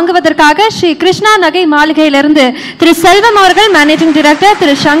வாங்குவதற்காக ஸ்ரீ கிருஷ்ணா நகை மாளிகையிலிருந்து திரு செல்வம் அவர்கள் மேனேஜிங் டைரக்டர்,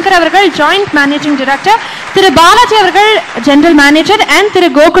 திரு சங்கர் அவர்கள் ஜாயிண்ட் மேனேஜிங் டைரக்டர், திரு பாலாஜி அவர்கள் ஜெனரல் மேனேஜர் அண்ட் திரு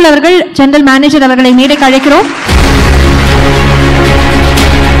கோகுல் அவர்கள் ஜெனரல் மேனேஜர் அவர்களை மேடைக்கு அழைக்கிறோம்.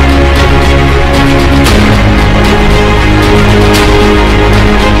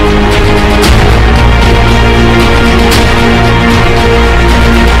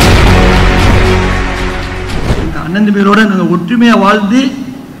 அண்ணன் பேரோட நாங்கள் ஒற்றுமையா வாழ்ந்து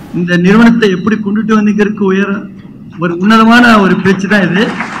இந்த நிறுவனத்தை எப்படி கொண்டுட்டு வந்திருக்கிறதுக்கு ஒரு உன்னதமான ஒரு பேச்சு தான் இது.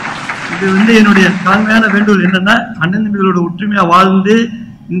 இது என்னுடைய தாழ்மையான வேண்டுகோள் என்னன்னா, அண்ணன் தம்பிகளோட ஒற்றுமையா வாழ்ந்து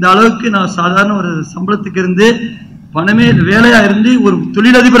இந்த அளவுக்கு நான் சாதாரண ஒரு சம்பளத்துக்கு இருந்து பணமே வேலையா இருந்து ஒரு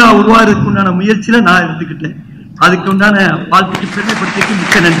தொழிலதிபராக உருவாகிறதுக்கு உண்டான முயற்சியில நான் இருந்துக்கிட்டேன். அதுக்கு உண்டான வாழ்த்துக்கு பெருமைப்படுத்திக்கு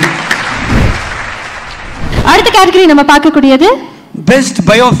மிக்க நன்றி. அடுத்த கேட்டகரி நம்ம பார்க்கக்கூடியது best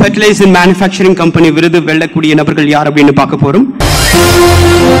bio fertiliser manufacturing company விருது வெல்லக்கூடிய நபர்கள் யார் அப்படின்னு பார்க்க போறோம்.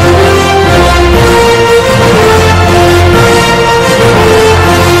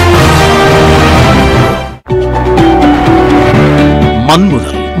 மண்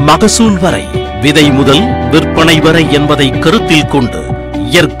முதல் மகசூல் வரை, விதை முதல் விற்பனை வரை என்பதை கருத்தில் கொண்டு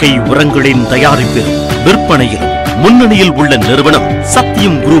இயற்கை உரங்களின் தயாரிப்பிலும் விற்பனையிலும் முன்னணியில் உள்ள நிறுவனம்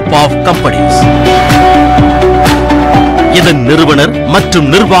சத்தியம் குரூப் ஆஃப் கம்பெனிஸ். இதன் நிறுவனர் மற்றும்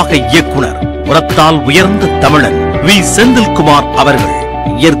நிர்வாக இயக்குனர் உரத்தால் உயர்ந்த தமிழன் வி செந்தில்குமார் அவர்கள்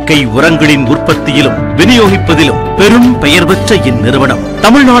இயற்கை உரங்களின் உற்பத்தியிலும் விநியோகிப்பதிலும் பெரும் பெயர் பெற்ற இந்நிறுவனம்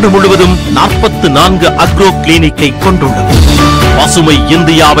தமிழ்நாடு முழுவதும் 44 அக்ரோ கிளினிக்கை கொண்டுள்ளது. பசுமை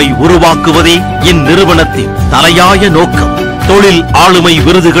இந்தியாவை உருவாக்குவதே இந்நிறுவனத்தின் தலையாய நோக்கம். தொழில் ஆளுமை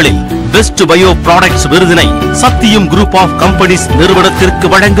விருதுகளில் பெஸ்ட் பயோ ப்ராடக்ட்ஸ் விருதினை சத்தியம் குரூப் ஆஃப் கம்பெனிஸ் நிறுவனத்திற்கு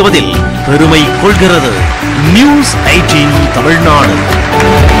வழங்குவதில் பெருமை கொள்கிறது நியூஸ் 18 தமிழ்நாடு.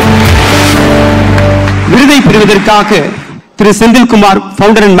 விருதை பெறுவதற்காக திரு செந்தில்குமார்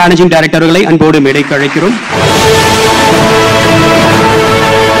ஃபவுண்டர் அண்ட் மேனேஜிங் டைரக்டர்களை அன்போடு மேடைக்கு அழைக்கிறோம்.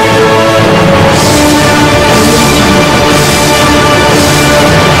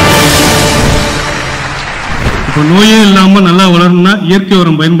 இப்போ நோயே இல்லாமல் நல்லா வளரணும்னா இயற்கை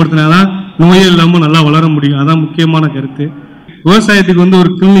உரம் பயன்படுத்தினாதான் நோயே இல்லாமல் நல்லா வளர முடியும். அதான் முக்கியமான கருத்து. விவசாயத்துக்கு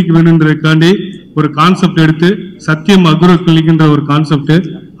ஒரு கிளினிக் வேணுன்றதுக்காண்டி ஒரு கான்செப்ட் எடுத்து சத்தியம் அக்ரோ கிளினிக்ன்ற ஒரு கான்செப்ட்,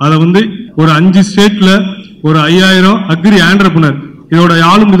 அதை ஒரு 5 ஸ்டேட்ல ஒரு 5000 அக்ரி ஆண்டர்பிரனர்,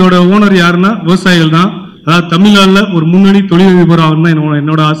 இதோட ஓனர் யாருன்னா விவசாயிகள் தான். அதாவது தமிழ்நாட்டில் ஒரு முன்னணி தொழிலதிபர் ஆகணும் தான்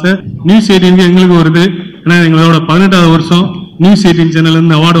என்னோட ஆசை. News18 எங்களுக்கு வருது. ஏன்னா எங்களோட 18வது வருஷம் News18 சேனல்ல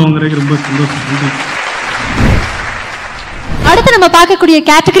இருந்து அவார்டு வாங்குறதுக்கு ரொம்ப சந்தோஷம். அடுத்து நம்ம பார்க்கக்கூடிய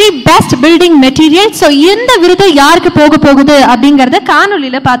category best building material. So இந்த விருது யாருக்கு போக போகுது அப்படிங்கறத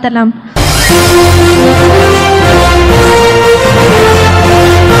காணொளியில பார்த்தலாம்.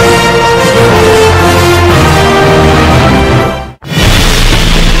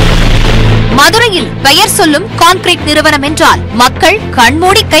 மதுரையில் பெயர் சொல்லும் கான்கிரீட் நிறுவனம் என்றால் மக்கள்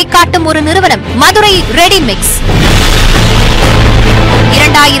கண்மூடி கை காட்டும் ஒரு நிறுவனம் மதுரை ரெடிமிக்ஸ்.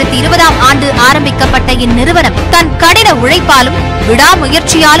 2020ஆம் ஆண்டு ஆரம்பிக்கப்பட்ட இந்நிறுவனம் தன் கடின உழைப்பாலும்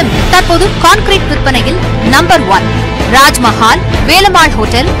விடாமுயற்சியாலும் தற்போது கான்கிரீட் விற்பனையில் number 1. Rajmahal, Velammal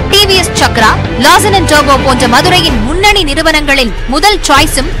hotel, TVS Chakra, லாசன் and turbo போன்ற மதுரையின் முன்னணி நிறுவனங்களில் முதல்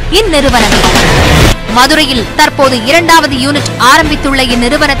சாய்ஸும் இந்நிறுவனமே. மதுரையில் தற்போது 2வது யூனிட் ஆரம்பித்துள்ள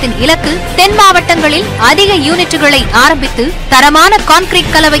இந்நிறுவனத்தின் இலக்கு தென் மாவட்டங்களில் அதிக யூனிட்டுகளை ஆரம்பித்து தரமான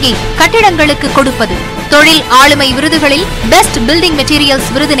கான்கிரீட் கலவையை கட்டிடங்களுக்கு கொடுப்பது. தொழில் ஆளுமை விருதுகளில் பெஸ்ட் பில்டிங் மெட்டீரியல்ஸ்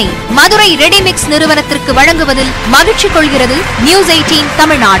விருதினை மதுரை ரெடிமிக்ஸ் நிறுவனத்திற்கு வழங்குவதில் மகிழ்ச்சி கொள்கிறது News18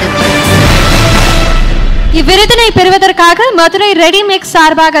 தமிழ்நாடு. இவ்விருதினை பெறுவதற்காக மதுரை ரெடிமிக்ஸ்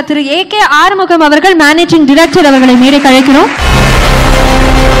சார்பாக திரு AK ஆறுமுகம் அவர்கள் மேனேஜிங் டைரக்டர் அவர்களை மேடைக்கு அழைக்கிறோம்.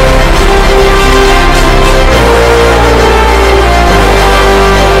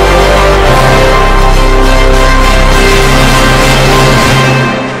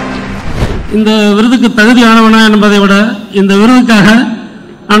 இந்த விருதுக்கு தகுதியானவனா என்பதை விட இந்த விருதுக்காக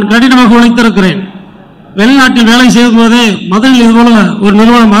நான் கடினமாக உழைத்திருக்கிறேன். வெளிநாட்டில் வேலை செய்யும் போதே மதுரையில் இதுபோல ஒரு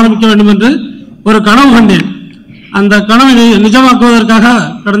நிறுவனம் ஆரம்பிக்க வேண்டும் என்று ஒரு கனவு கண்டேன். அந்த கனவை நிஜமாக்குவதற்காக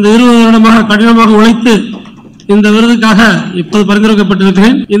கடந்த 20 வருடமாக கடினமாக உழைத்து இந்த விருதுக்காக இப்போது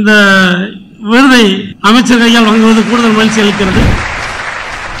பரிந்துரைக்கப்பட்டிருக்கிறேன். இந்த விருதை அமைச்சர் கையால் வாங்குவது கூடுதல் மகிழ்ச்சி அளிக்கிறது.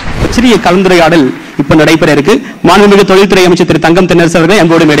 சிறிய கலந்துரையாடல் இப்ப நடைபெற இருக்கு. மாண்புமிகு தொழில்துறை அமைச்சர் திரு தங்கம் தென்னரசு அவர்களை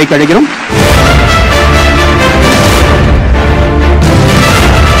அன்போடு மேடைக்கு அழைக்கிறோம்.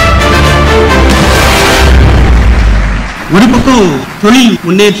 ஒரு பக்கம் தொழில்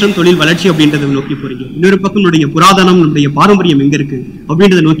முன்னேற்றம், தொழில் வளர்ச்சி அப்படின்றத நோக்கி போறீங்க, இன்னொரு பக்கம் நம்முடைய புராதனம், நம்முடைய பாரம்பரியம் எங்க இருக்கு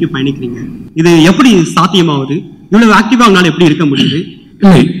அப்படின்றத நோக்கி பயணிக்கிறீங்க. இது எப்படி சாத்தியமாவது? இவ்வளவு ஆக்டிவா அவங்களால எப்படி இருக்க முடியுது?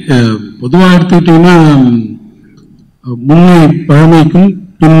 இல்லை, பொதுவாக எடுத்துக்கிட்டீங்கன்னா முன்னை பழமைக்கும்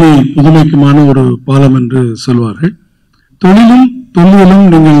பின்னை புதுமைக்குமான ஒரு பாலம் என்று சொல்வார்கள். தொழிலும் தொழிலும்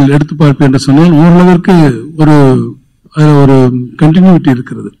நீங்கள் எடுத்து பார்ப்பேன் என்று சொன்னால் ஓரளவிற்கு ஒரு கண்டினியூட்டி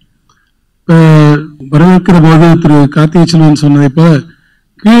இருக்கிறது. வரவேற்கிற போது திரு கார்த்திகை செல்வன் சொன்னதை போல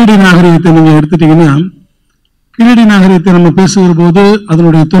கீழடி நாகரிகத்தை நீங்க எடுத்துட்டீங்கன்னா, கீழடி நாகரிகத்தை நம்ம பேசுகிற போது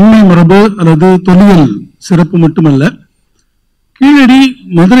அதனுடைய தொன்மை மரபு அல்லது தொல்லியல் சிறப்பு மட்டுமல்ல, கீழடி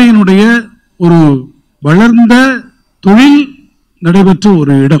மதுரையினுடைய ஒரு வளர்ந்த தொழில் நடைபெற்ற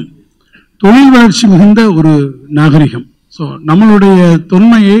ஒரு இடம், தொழில் வளர்ச்சி மிகுந்த ஒரு நாகரிகம். ஸோ நம்மளுடைய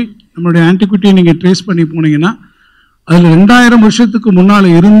தொன்மையை, நம்மளுடைய ஆன்டிக்விட்டியை நீங்க ட்ரேஸ் பண்ணி போனீங்கன்னா அதுல 2000 வருஷத்துக்கு முன்னால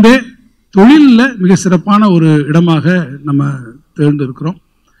இருந்தே தொழிலில் மிக சிறப்பான ஒரு இடமாக நம்ம தேர்ந்தெடுக்கிறோம்.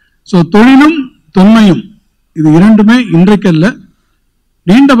 ஸோ தொழிலும் தொன்மையும் இது இரண்டுமே இன்றைக்கல்ல,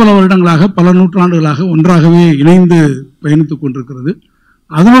 நீண்ட பல வருடங்களாக, பல நூற்றாண்டுகளாக ஒன்றாகவே இணைந்து பயணித்துக் கொண்டிருக்கிறது.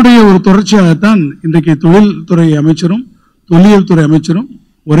 அதனுடைய ஒரு தொடர்ச்சியாகத்தான் இன்றைக்கு தொழில்துறை அமைச்சரும் தொல்லியல் துறை அமைச்சரும்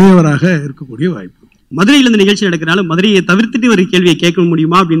ஒரேவராக இருக்கக்கூடிய வாய்ப்பு. மதுரையில் இந்த நிகழ்ச்சி நடக்கிறனால மதுரையை தவிர்த்துட்டு ஒரு கேள்வியை கேட்க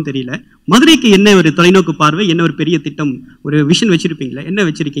முடியுமா அப்படின்னு தெரியல. மதுரைக்கு என்ன ஒரு தொலைநோக்கு பார்வை, என்ன ஒரு பெரிய திட்டம், ஒரு விஷன் வச்சிருப்பீங்களா? என்ன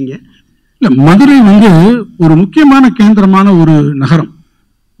வச்சிருக்கீங்க? இல்ல, மதுரை ஒரு முக்கியமான கேந்திரமான ஒரு நகரம்.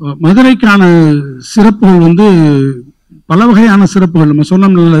 மதுரைக்கான சிறப்புகள் பல வகையான சிறப்புகள் நம்ம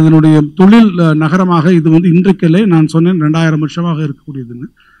சொன்னோம். இதனுடைய தொழில் நகரமாக இது இன்றைக்கல்ல, நான் சொன்னேன் 2000 வருஷமாக இருக்கக்கூடியதுன்னு.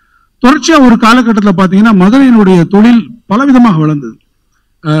 தொடர்ச்சியா ஒரு காலகட்டத்தில் பார்த்தீங்கன்னா மதுரையினுடைய தொழில் பலவிதமாக வளர்ந்தது.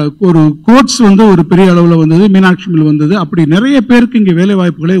 ஒரு கோட்ஸ் ஒரு பெரிய அளவில் வந்தது, மீனாட்சி மில் வந்தது. அப்படி நிறைய பேருக்கு இங்கே வேலை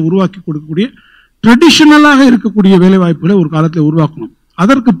வாய்ப்புகளை உருவாக்கி கொடுக்கக்கூடிய ட்ரெடிஷனலாக இருக்கக்கூடிய வேலை வாய்ப்புகளை ஒரு காலத்தில் உருவாக்கணும்.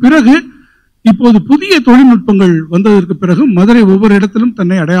 அதற்கு பிறகு இப்போது புதிய தொழில்நுட்பங்கள் வந்ததற்கு பிறகு மதுரை ஒவ்வொரு இடத்திலும்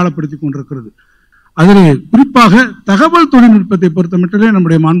தன்னை அடையாளப்படுத்தி கொண்டிருக்கிறது. அதில் குறிப்பாக தகவல் தொழில்நுட்பத்தை பொறுத்தமட்டிலே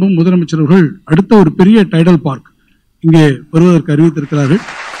நம்முடைய மாண்பு முதலமைச்சர்கள் அடுத்த ஒரு பெரிய டைடல் பார்க் இங்கே வருவதற்கு அறிவித்திருக்கிறார்கள்.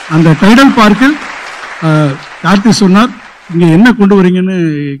 அந்த டைடல் பார்க்கில் கார்த்தி சொன்னார், இங்கே என்ன கொண்டு வரீங்கன்னு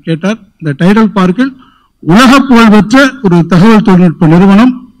கேட்டார். இந்த டைடல் பார்க்கில் உலக புகழ்பெற்ற ஒரு தகவல் தொழில்நுட்ப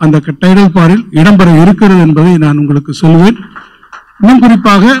நிறுவனம் அந்த டைடல் பார்க்கில் இடம்பெற இருக்கிறது என்பதை நான் உங்களுக்கு சொல்வேன். இன்னும்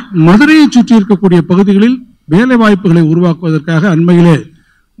குறிப்பாக மதுரையை சுற்றி இருக்கக்கூடிய பகுதிகளில் வேலை வாய்ப்புகளை உருவாக்குவதற்காக அண்மையிலே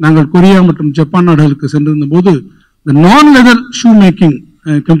நாங்கள் கொரியா மற்றும் ஜப்பான் நாடுகளுக்கு சென்றிருந்த போது இந்த நான் லெதர் ஷூ மேக்கிங்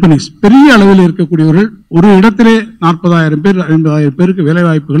கம்பெனிஸ் பெரிய அளவில் இருக்கக்கூடியவர்கள் ஒரு இடத்திலே 40,000 பேர் 50,000 பேருக்கு வேலை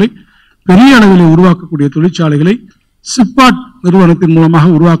வாய்ப்புகளை பெரிய அளவில் உருவாக்கக்கூடிய தொழிற்சாலைகளை சிப்பாட் நிறுவனத்தின் மூலமாக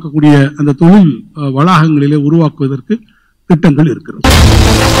உருவாக்கக்கூடிய அந்த தொழில் வளாகங்களிலே உருவாக்குவதற்கு திட்டங்கள் இருக்கிறது.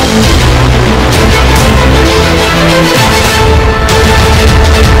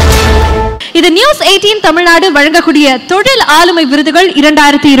 இது News18 Tamil Nadu வழங்கக்கூடிய தொழில் ஆளுமை விருதுகள்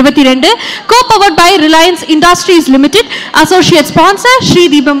 2022 co-powered by Reliance Industries Limited, associate sponsor Sri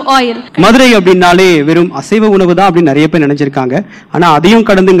Deepam Oil. Madurai அப்படின்னாலே வெறும் அசைவ உணவு தான் அப்படின்னு நிறைய பேர் நினைச்சிருக்காங்க. ஆனா அதையும்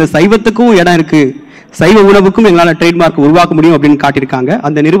கடந்து இங்க சைவத்துக்கும் இடம் இருக்கு, சைவ உணவுக்கும் எங்களால ட்ரேட்மார்க் உருவாக்க முடியும் அப்படின்னு காட்டியிருக்காங்க.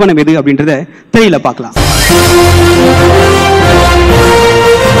 அந்த நிறுவனம் எது அப்படின்றத திரையில பார்க்கலாம்.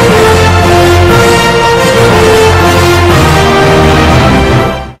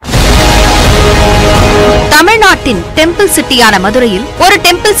 தமிழ்நாட்டின் டெம்பிள் சிட்டியான மதுரையில் ஒரு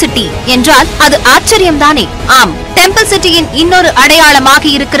டெம்பிள் சிட்டி என்றால் அது ஆச்சரியம்தானே? ஆம், டெம்பிள் சிட்டியின் இன்னொரு அடையாளமாக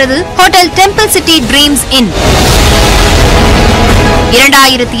இருக்கிறது ஹோட்டல் டெம்பிள் சிட்டி ட்ரீம்ஸ் இன்.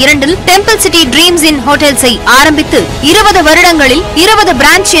 2002 டெம்பிள் சிட்டி ட்ரீம்ஸ் இன் ஹோட்டல்ஸை ஆரம்பித்து 20 வருடங்களில் 20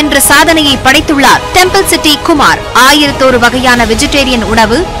 பிரான்ச் என்ற சாதனையை படைத்துள்ளார் டெம்பிள் சிட்டி குமார். 1001 வகையான வெஜிடேரியன்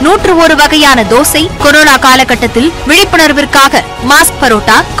உணவு, 101 வகையான தோசை, கொரோனா காலகட்டத்தில் விழிப்புணர்விற்காக மாஸ்க்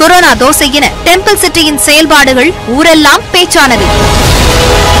பரோட்டா, கொரோனா தோசை என டெம்பிள் சிட்டியின் செயல்பாடுகள் ஊரெல்லாம் பேச்சானது.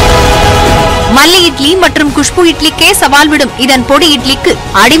 மல்லி இட்லி மற்றும் குஷ்பு இட்லிக்கே சவால் விடும் இதன் பொடி இட்லிக்கு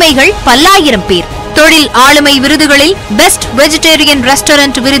அடிமைகள் பல்லாயிரம் பேர். தொழில் ஆளுமை விருதுகளில் பெஸ்ட் வெஜிடேரியன்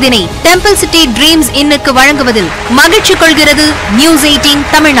ரெஸ்டாரண்ட் விருதினை டெம்பிள் சிட்டி ட்ரீம்ஸ் இன்னுக்கு வழங்குவதில் மகிழ்ச்சி கொள்கிறது News18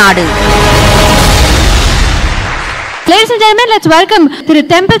 Tamil Nadu. Ladies and gentlemen, let's welcome Thiru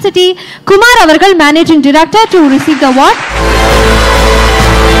Temple City Kumar அவர்கள், Managing Director, to receive the award.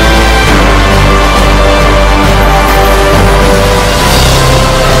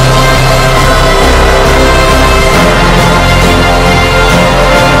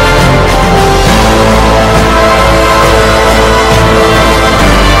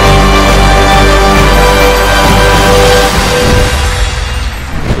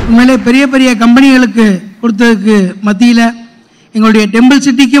 உண்மையிலே பெரிய பெரிய கம்பெனிகளுக்கு கொடுத்ததுக்கு மத்தியில் எங்களுடைய டெம்பிள்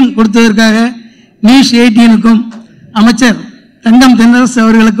சிட்டிக்கும் கொடுத்ததற்காக News18க்கும் அமைச்சர் தங்கம் தென்னரசு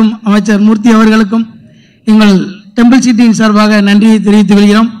அவர்களுக்கும் அமைச்சர் மூர்த்தி அவர்களுக்கும் எங்கள் டெம்பிள் சிட்டியின் சார்பாக நன்றியை தெரிவித்துக்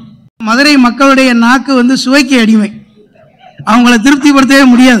கொள்கிறோம். மதுரை மக்களுடைய நாக்கு சுவைக்கு அடிமை, அவங்கள திருப்திப்படுத்தவே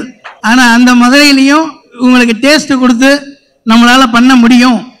முடியாது. ஆனால் அந்த மதுரையிலையும் உங்களுக்கு டேஸ்ட் கொடுத்து நம்மளால் பண்ண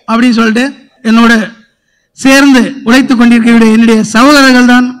முடியும் அப்படின்னு சொல்லிட்டு என்னோட சேர்ந்து உழைத்துக் கொண்டிருக்கிற என்னுடைய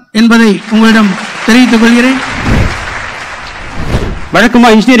சகோதரர்கள் தான் என்பதை உங்களிடம் தெரிவித்துக் கொள்கிறேன். வழக்கமா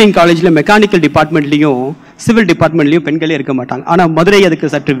இன்ஜினியரிங் காலேஜ்ல மெக்கானிக்கல் டிபார்ட்மெண்ட்லயும் சிவில் டிபார்ட்மெண்ட்லயும் பெண்களே இருக்க மாட்டாங்க. ஆனா மதுரை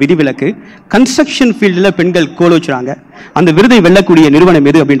அதுக்கு சற்று விதிவிலக்கு. கன்ஸ்ட்ரக்ஷன் ஃபீல்டில் பெண்கள் கோல் வச்சுறாங்க. அந்த விருதை வெல்லக்கூடிய நிறுவனம்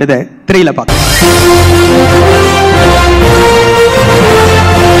எது அப்படின்றத திரையில பார்க்கலாம்.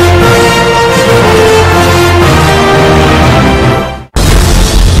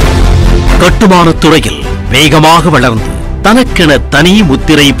 கட்டுமானத் துறையில் வேகமாக வளர்ந்து தனக்கென தனி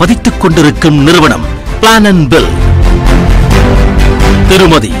முத்திரை பதித்துக் கொண்டிருக்கும் நிறுவனம் பிளான் அண்ட் பில்.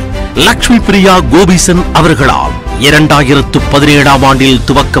 திருமதி லட்சுமி பிரியா கோபிசன் அவர்களால் 2017ஆம் ஆண்டில்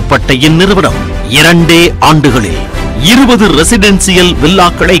துவக்கப்பட்ட இந்நிறுவனம் 2 ஆண்டுகளில் 20 ரெசிடென்சியல்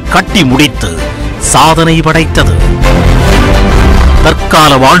வில்லாக்களை கட்டி முடித்து சாதனை படைத்தது.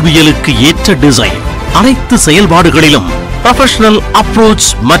 தற்கால வாழ்வியலுக்கு ஏற்ற டிசைன், அனைத்து செயல்பாடுகளிலும் ப்ரொஃபஷனல்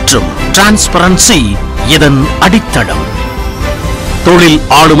அப்ரோச் மற்றும் டிரான்ஸ்பரன்சி இதன் அடித்தளம். தொழில்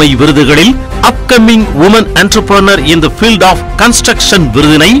ஆளுமை விருதுகளில் upcoming woman entrepreneur in the field of construction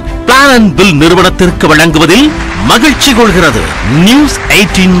விருதினை பிளான் அண்ட் பில் நிறுவனத்திற்கு வழங்குவதில் மகிழ்ச்சி கொள்கிறது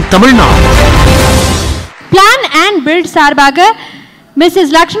News18 Tamil Nadu. Plan and build சார்பாக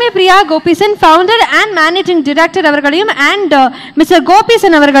Mrs Lakshmi Priya கோபிசன், founder and managing director அவர்களையும் அண்ட் மிஸ்டர்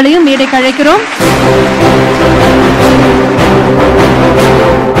கோபிசன் அவர்களையும் மேடைக்கு அழைக்கிறோம்.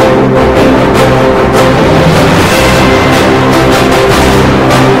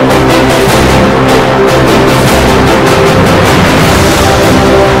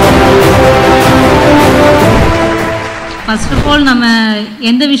 ஃபர்ஸ்ட் ஆஃப் ஆல் நம்ம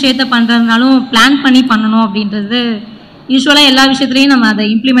எந்த விஷயத்தை பண்ணுறதுனாலும் பிளான் பண்ணி பண்ணணும் அப்படின்றது யூஸ்வலாக எல்லா விஷயத்துலையும் நம்ம அதை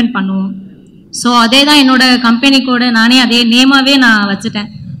இம்ப்ளிமெண்ட் பண்ணுவோம். ஸோ அதே தான் என்னோட கம்பெனி கூட நானே அதே நேமாகவே நான் வச்சுட்டேன்,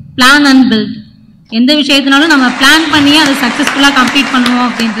 பிளான் அண்ட் பில்ட். எந்த விஷயத்தினாலும் நம்ம பிளான் பண்ணி அதை சக்ஸஸ்ஃபுல்லாக கம்ப்ளீட் பண்ணுவோம்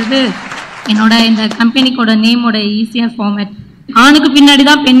அப்படின்றது என்னோட இந்த கம்பெனிக்கோட நேமோட ஈஸியாக ஃபார்மேட். ஆணுக்கு பின்னாடி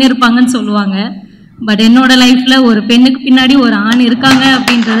தான் பெண் இருப்பாங்கன்னு சொல்லுவாங்க, பட் என்னோட லைஃப்பில் ஒரு பெண்ணுக்கு பின்னாடி ஒரு ஆண் இருக்காங்க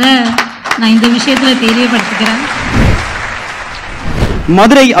அப்படின்றத நான் இந்த விஷயத்தில் தெரியப்படுத்திக்கிறேன்.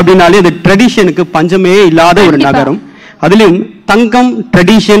 மதுரை அப்படின்னாலே அது ட்ரெடிஷனுக்கு பஞ்சமே இல்லாத ஒரு நகரம். அதுலயும் தங்கம்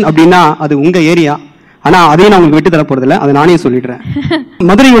ட்ரெடிஷன் அப்படின்னா அது உங்க ஏரியா. ஆனா அதையும் நான் உங்களுக்கு விட்டு தர போறதில்ல, அதை நானே சொல்லிடுறேன்.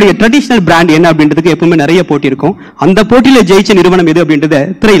 மதுரையுடைய ட்ரெடிஷனல் பிராண்ட் என்ன அப்படின்றதுக்கு எப்பவுமே நிறைய போட்டி இருக்கும். அந்த போட்டியில ஜெயிச்ச நிறுவனம் எது அப்படின்றத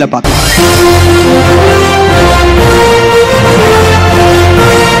திரையில பார்க்கலாம்.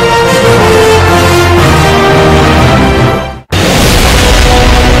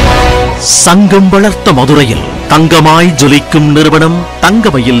 சங்கம் வளர்த்த மதுரையில் தங்கமாய் ஜொலிக்கும் நிறுவனம்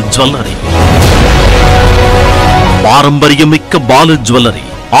தங்கமயில் ஜுவல்லரி. பாரம்பரியமிக்க பாலு ஜுவல்லரி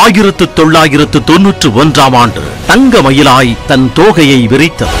 1991 ஆண்டு தங்கமயிலாய் தன் தோகையை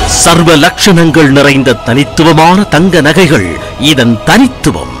விரித்தது. சர்வ லட்சணங்கள் நிறைந்த தனித்துவமான தங்க நகைகள் இதன்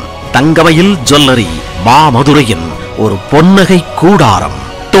தனித்துவம். தங்கமயில் ஜுவல்லரி மாமதுரையின் ஒரு பொன்னகை கூடாரம்.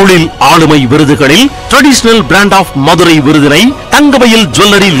 தொழில் ஆளுமை விருதுகளில் ட்ரெடிஷனல் பிராண்ட் ஆஃப் மதுரை விருதினை தங்கமயில்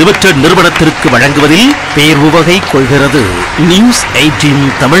ஜுவல்லரி லிமிடெட் நிறுவனத்திற்கு வழங்குவதில் பேர்வு வகை கொள்கிறது news 18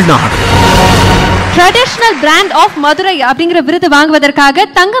 Tamil Nadu. Traditional brand of Madurai அப்படிங்கிற விருது வாங்குவதற்காக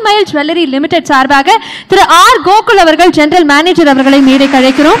தங்கமயில் ஜுவல்லரி லிமிடெட் சார்பாக திரு ஆர் கோகுல் அவர்கள் ஜெனரல் மேனேஜர் அவர்களை மேடைக்கு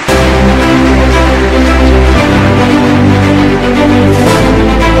அழைக்கிறோம்.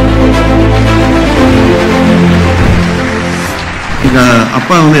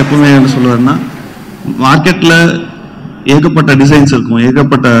 அப்பா எப்பவுமே என்ன சொல்லுவாருன்னா, மார்க்கெட்ல ஏகப்பட்ட டிசைன்ஸ் இருக்கும்,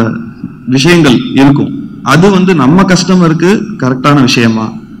 ஏகப்பட்ட விஷயங்கள் இருக்கும். அது நம்ம கஸ்டமருக்கு கரெக்டான விஷயமா,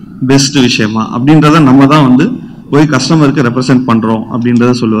 பெஸ்ட் விஷயமா அப்படின்றத நம்ம தான் போய் கஸ்டமருக்கு ரெப்ரசென்ட் பண்றோம்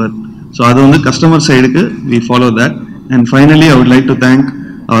அப்படின்றத சொல்லுவார். ஸோ அது கஸ்டமர் சைடுக்கு we follow that. And finally I would like to thank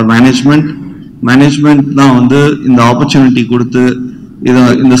our management தான் இந்த ஆப்பர்ச்சுனிட்டி கொடுத்து இதை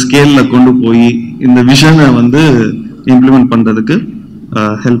இந்த ஸ்கேல்ல கொண்டு போய் இந்த விஷனை இம்ப்ளிமெண்ட் பண்றதுக்கு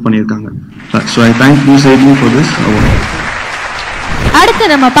ஹெல்ப் பண்ணியிருக்காங்க. So I thank News18 for this award. அடுத்து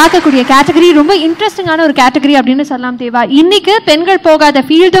நம்ம பார்க்கக்கூடிய கேட்டகரி ரொம்ப இன்ட்ரெஸ்டிங்கான ஒரு கேட்டகரி அப்படின்னு சொல்லலாம் தேவா. இன்னைக்கு பெண்கள் போகாத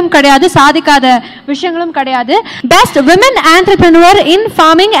ஃபீல்டும் கிடையாது, சாதிக்காத விஷயங்களும் கிடையாது. Best women entrepreneur in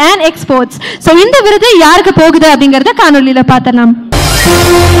farming and exports. So இந்த விருது யாருக்கு போகுது அப்படிங்கறத காணொலியில பார்த்தலாம்.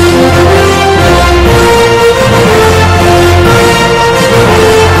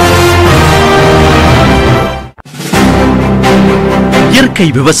 இயற்கை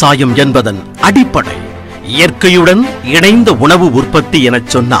விவசாயம் என்பதன் அடிப்படை இயற்கையுடன் இணைந்த உணவு உற்பத்தி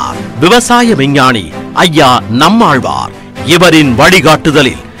எனச் சொன்னார் விவசாய விஞ்ஞானி ஐயா நம்மாழ்வார். இவரின்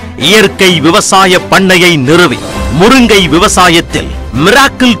வழிகாட்டுதலில் இயற்கை விவசாய பண்ணையை நிறுவி முருங்கை விவசாயத்தில்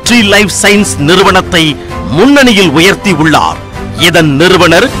மிராக்கிள் ட்ரீ லைஃப் சயின்ஸ் நிறுவனத்தை முன்னணியில் உயர்த்தி உள்ளார் இதன்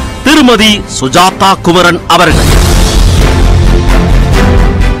நிறுவனர் திருமதி சுஜாதா குமரன் அவர்கள்.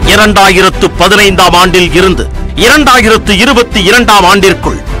 2015 ஆண்டில் இருந்து 2022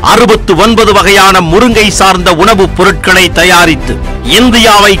 ஆண்டிற்குள் 69 வகையான முருங்கை சார்ந்த உணவுப் பொருட்களை தயாரித்து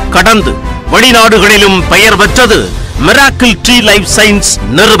இந்தியாவை கடந்து வெளிநாடுகளிலும் பெயர் பெற்றது மிராக்கிள் ட்ரீ லைஃப் சயின்ஸ்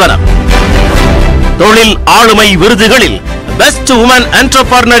நிறுவனம். தொழில் ஆளுமை விருதுகளில் best woman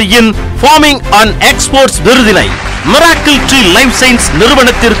entrepreneur in farming and exports விருதினை மிராக்கிள் ட்ரீ லைஃப் சயின்ஸ்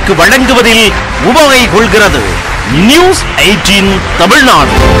நிறுவனத்திற்கு வழங்குவதில் உவகை கொள்கிறது நியூஸ் 18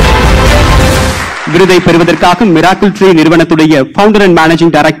 தமிழ்நாடு. விருதை பெறுவதற்காக miracle tree நிறுவனத்துடைய founder and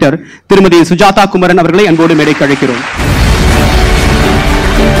managing director திருமதி சுஜாதா குமரன் அவர்களை அன்போடு மேடைக்கு அழைக்கிறோம்.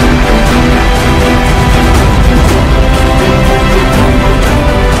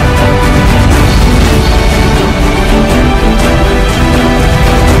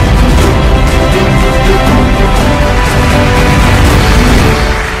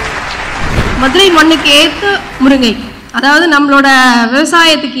 மதுரை மண்ணுக்கு ஏத்த முருங்கை, அதாவது நம்மளோட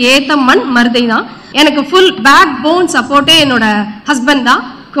விவசாயத்துக்கு ஏத்த மண் மருதை தான். எனக்கு ஃபுல் பேக் போன் சப்போர்ட்டே என்னோட ஹஸ்பண்ட் தான்,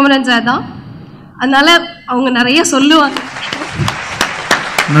 குமரன் சார் தான். அதனால அவங்க நிறைய சொல்லுவாங்க.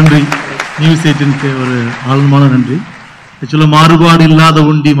 நன்றி. News18க்கு ஒரு ஆழ்மான நன்றி. ஆக்சுவலாக மாறுபாடு இல்லாத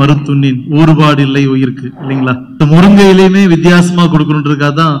உண்டி மருத்துண்ணின் ஊறுபாடு இல்லை உயிருக்கு, இல்லைங்களா? இந்த முருங்கையிலையுமே வித்தியாசமாக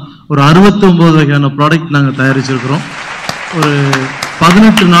கொடுக்கணுன்றதுக்காக தான் ஒரு 69 வகையான ப்ராடக்ட் நாங்கள் தயாரிச்சிருக்கிறோம். ஒரு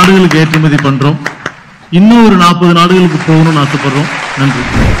 18 நாடுகளுக்கு ஏற்றுமதி பண்றோம். இன்னும் ஒரு 40 நாடுகளுக்கு போகணும்னு ஆசைப்படுறோம். நன்றி.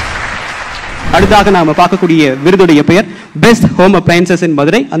 அடுத்தாக நாம பார்க்கக்கூடிய விருதுடைய பெயர் பெஸ்ட் ஹோம் அப்ளையன்சஸ் இன்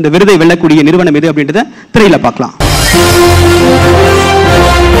மதுரை. அந்த விருதை வெல்லக்கூடிய நிறுவனம் எது அப்படின்றத திரையில பார்க்கலாம்.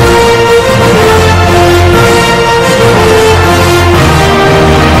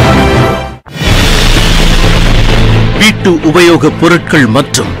 வீட்டு உபயோக பொருட்கள்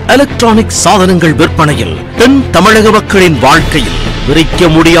மற்றும் எலக்ட்ரானிக் சாதனங்கள் விற்பனையில் தென் தமிழக மக்களின் வாழ்க்கையில் விரிக்க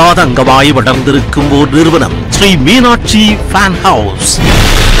முடியாத அங்கமாய் வளர்ந்திருக்கும் ஓர் நிறுவனம் ஸ்ரீ மீனாட்சி ஃபேன் ஹவுஸ்.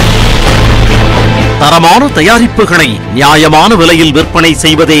 தரமான தயாரிப்புகளை நியாயமான விலையில் விற்பனை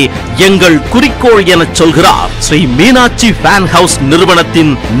செய்வதே எங்கள் குறிக்கோள் என சொல்கிறார் ஸ்ரீ மீனாட்சி ஃபேன் ஹவுஸ்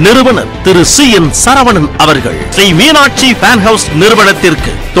நிறுவனத்தின் நிறுவனர் திரு CN சரவணன் அவர்கள். ஸ்ரீ மீனாட்சி ஃபேன் ஹவுஸ்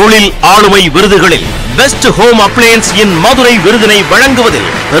நிறுவனத்திற்கு தொழில் ஆளுமை விருதுகளில் பெஸ்ட் ஹோம் அப்ளையன்ஸ் இன் மதுரை விருதினை வழங்குவதில்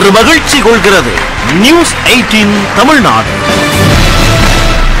பெருமகிழ்ச்சி கொள்கிறது நியூஸ் 18 தமிழ்நாடு.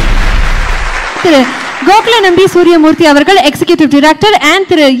 திரு கோகுல நம்பி சூரியமூர்த்தி அவர்கள் executive director and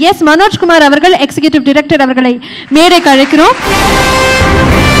Thiru S Manojkumar அவர்கள் எக்ஸிகியூட்டிவ் டைரக்டர் அவர்களை மேடைக்கு அழைக்கிறோம்.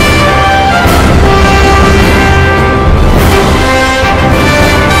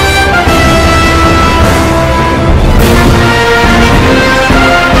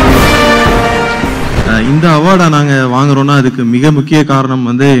 இந்த அவார்டை நாங்கள் வாங்குறோம்னா அதுக்கு மிக முக்கிய காரணம்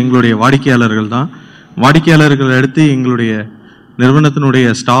வந்து எங்களுடைய வாடிக்கையாளர்கள் தான். வாடிக்கையாளர்கள் அடுத்து எங்களுடைய நிறுவனத்தினுடைய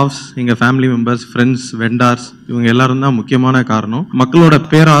ஸ்டாஃப்ஸ், எங்கள் ஃபேமிலி மெம்பர்ஸ், ஃப்ரெண்ட்ஸ், வெண்டார்ஸ், இவங்க எல்லாரும் தான் முக்கியமான காரணம். மக்களோட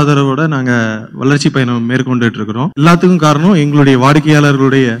பேராதரவோட நாங்கள் வளர்ச்சி பயணம் மேற்கொண்டுட்டு இருக்கிறோம். எல்லாத்துக்கும் காரணம் எங்களுடைய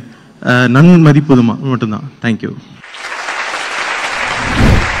வாடிக்கையாளர்களுடைய நன்மதிப்பு மட்டும்தான். தேங்க்யூ.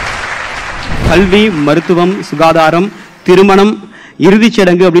 கல்வி, மருத்துவம், சுகாதாரம், திருமணம், இறுதிச்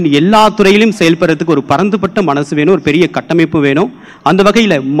சடங்கு அப்படின்னு எல்லா துறையிலும் செயல்படுறதுக்கு ஒரு பரந்துபட்ட மனசு வேணும், ஒரு பெரிய கட்டமைப்பு வேணும். அந்த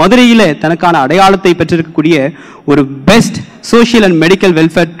வகையில் மதுரையில் தனக்கான அடையாளத்தை பெற்றிருக்கக்கூடிய ஒரு best social and medical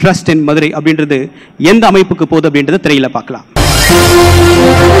welfare trust in Madurai அப்படின்றது எந்த அமைப்புக்கு போகுது அப்படின்றத திரையில பார்க்கலாம்.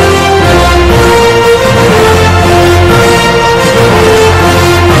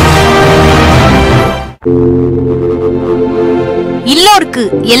 இல்லோர்க்கு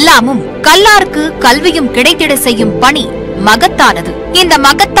எல்லாமும் கல்லார்க்கு கல்வியும் கிடைத்திட செய்யும் பணி மகத்தானது. இந்த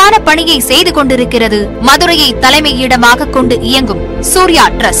மகத்தான பணியை செய்து கொண்டிருக்கிறது மதுரையை தலைமையிடமாக கொண்டு இயங்கும் சூர்யா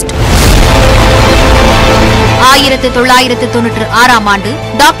ட்ரஸ்ட். 1996ஆம் ஆண்டு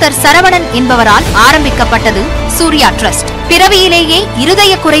டாக்டர் சரவணன் என்பவரால் ஆரம்பிக்கப்பட்டது சூர்யா ட்ரஸ்ட். பிறவியிலேயே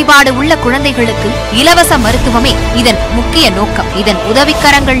இருதய குறைபாடு உள்ள குழந்தைகளுக்கு இலவச மருத்துவமே இதன் முக்கிய நோக்கம். இதன்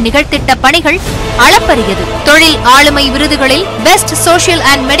உதவிக்கரங்கள் நிகழ்த்திட்ட பணிகள் அளப்பரியது. தொழில் ஆளுமை விருதுகளில் best social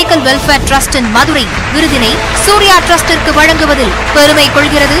and medical welfare trust in Madurai விருதினை சூர்யா ட்ரஸ்டிற்கு வழங்குவதில் பெருமை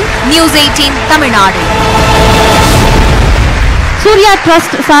கொள்கிறது நியூஸ் 18 தமிழ்நாடு. சூர்யா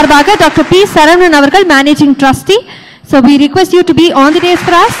ட்ரஸ்ட் சார்பாக டாக்டர் பி சரவணன் அவர்கள் managing trustee. So we request you to be on the dais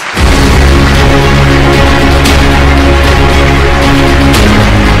for us.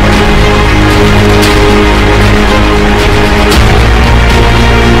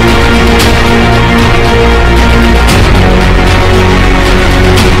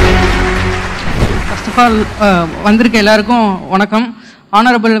 First of all, வந்திருக்க எல்லாருக்கும் வணக்கம்.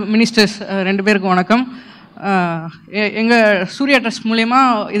 ஆனரபிள் மினிஸ்டர்ஸ் 2 பேருக்கும் வணக்கம். எங்கள் சூர்யா ட்ரஸ்ட் மூலயமா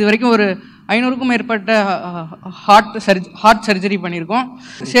இது வரைக்கும் ஒரு 500க்கும் மேற்பட்ட ஹார்ட் சர்ஜரி பண்ணியிருக்கோம்.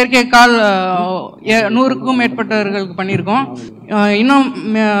 செயற்கை கால் 100க்கும் மேற்பட்டவர்களுக்கு பண்ணியிருக்கோம். இன்னும்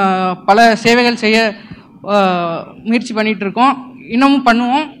பல சேவைகள் செய்ய முயற்சி பண்ணிட்டு இருக்கோம். இன்னமும்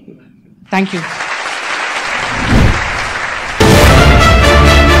பண்ணுவோம். தேங்க்யூ.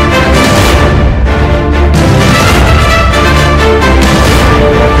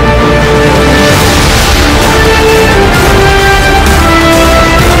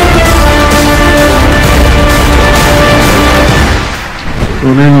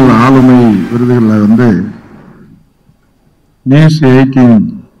 தொழில் ஆளுமை விருதுகளில் வந்து நியூஸ் 18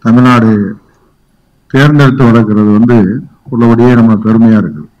 தமிழ்நாடு தேர்ந்தெடுத்து வளர்க்கிறது வந்து உள்ளபடியே நம்ம பெருமையா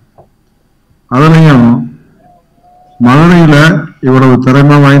இருக்கு. அதுலயும் மதுரையில இவ்வளவு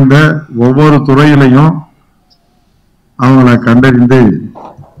திறமை வாய்ந்த ஒவ்வொரு துறையிலையும் அவங்களை கண்டறிந்து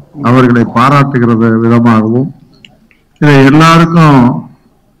அவர்களை பாராட்டுகிறது விதமாகவும் இதை எல்லாருக்கும்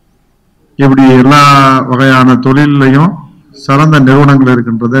இப்படி எல்லா வகையான தொழிலையும் சிறந்த நிறுவனங்கள்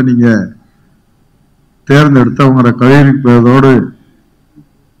இருக்கின்றதை நீங்க தேர்ந்தெடுத்து அவங்களை கௌரவிப்பதோடு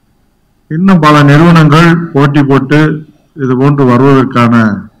இன்னும் பல நிறுவனங்கள் போட்டி போட்டு இது போன்று வருவதற்கான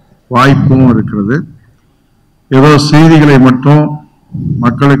வாய்ப்பும் இருக்கிறது. ஏதோ செய்திகளை மட்டும்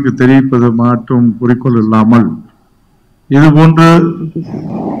மக்களுக்கு தெரிவிப்பது மட்டும் குறிக்கோள் இல்லாமல் இது போன்று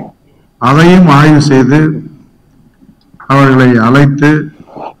அதையும் ஆய்வு செய்து அவர்களை அழைத்து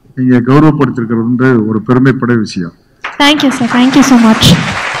இங்கே கௌரவப்படுத்திருக்கிறது என்று ஒரு பெருமைப்பட விஷயம். Thank you, sir. Thank you so much.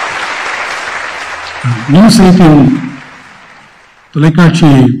 News 18 தொலைக்காட்சி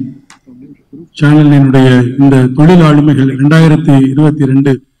சேனலினுடைய இந்த தொழில் ஆளுமைகள்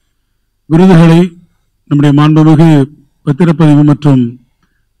 2022 விருதுகளை நம்முடைய மாண்புமிகு பத்திரப்பதிவு மற்றும்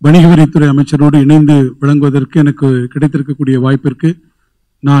வணிக வரித்துறை அமைச்சரோடு இணைந்து வழங்குவதற்கு எனக்கு கிடைத்திருக்கக்கூடிய வாய்ப்பிற்கு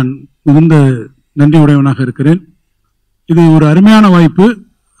நான் மிகுந்த நன்றியுடையவனாக இருக்கிறேன். இது ஒரு அருமையான வாய்ப்பு.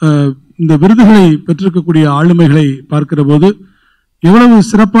 இந்த விருதுகளை பெற்றிருக்கக்கூடிய ஆளுமைகளை பார்க்கிற போது எவ்வளவு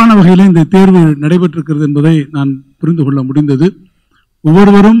சிறப்பான வகையில் இந்த தேர்வு நடைபெற்றிருக்கிறது என்பதை நான் புரிந்து கொள்ள முடிந்தது.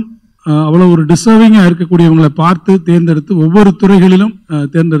 ஒவ்வொருவரும் அவ்வளோ ஒரு டிசர்விங்காக இருக்கக்கூடியவங்களை பார்த்து தேர்ந்தெடுத்து ஒவ்வொரு துறைகளிலும்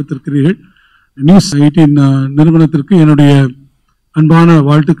தேர்ந்தெடுத்திருக்கிறீர்கள். News18 நிறுவனத்திற்கு என்னுடைய அன்பான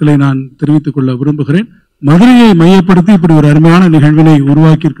வாழ்த்துக்களை நான் தெரிவித்துக் கொள்ள விரும்புகிறேன். மதுரையை மையப்படுத்தி இப்படி ஒரு அருமையான நிகழ்வினை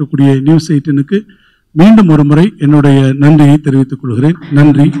உருவாக்கி இருக்கக்கூடிய News18க்கு மீண்டும் ஒரு முறை என்னுடைய நன்றியை தெரிவித்துக் கொள்கிறேன்.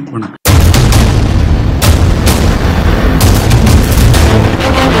 நன்றி, வணக்கம்.